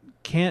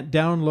can't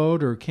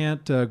download or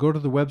can't go to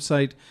the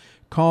website,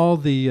 call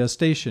the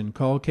station,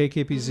 call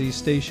KKPZ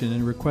station,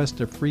 and request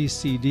a free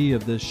CD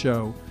of this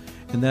show.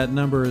 And that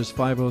number is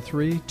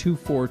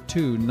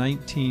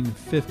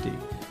 503-242-1950.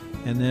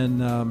 And then,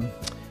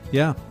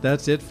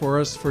 that's it for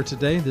us for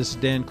today. This is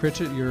Dan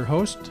Critchett, your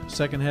host,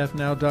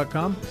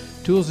 secondhalfnow.com.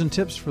 Tools and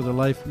tips for the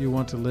life you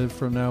want to live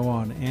from now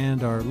on.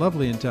 And our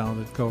lovely and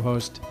talented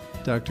co-host,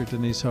 Dr.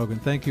 Denise Hogan.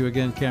 Thank you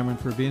again, Cameron,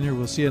 for being here.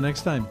 We'll see you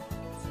next time.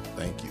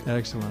 Thank you.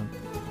 Excellent.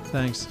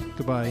 Thanks.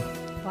 Goodbye.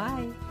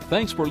 Bye.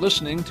 Thanks for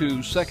listening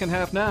to Second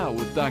Half Now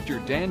with Dr.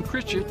 Dan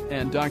Critchett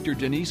and Dr.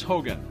 Denise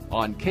Hogan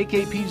on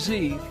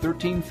KKPZ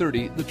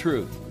 1330 The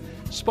Truth,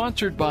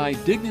 sponsored by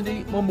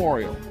Dignity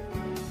Memorial.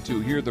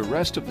 To hear the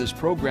rest of this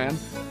program,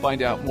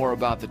 find out more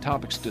about the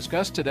topics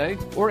discussed today,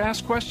 or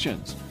ask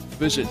questions,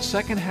 visit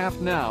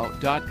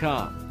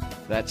secondhalfnow.com.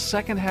 That's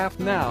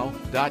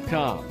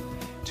secondhalfnow.com.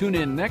 Tune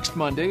in next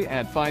Monday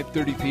at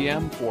 5:30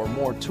 p.m. for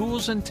more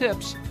tools and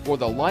tips for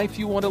the life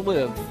you want to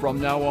live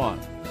from now on.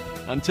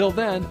 Until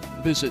then,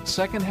 visit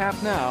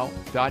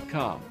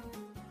secondhalfnow.com.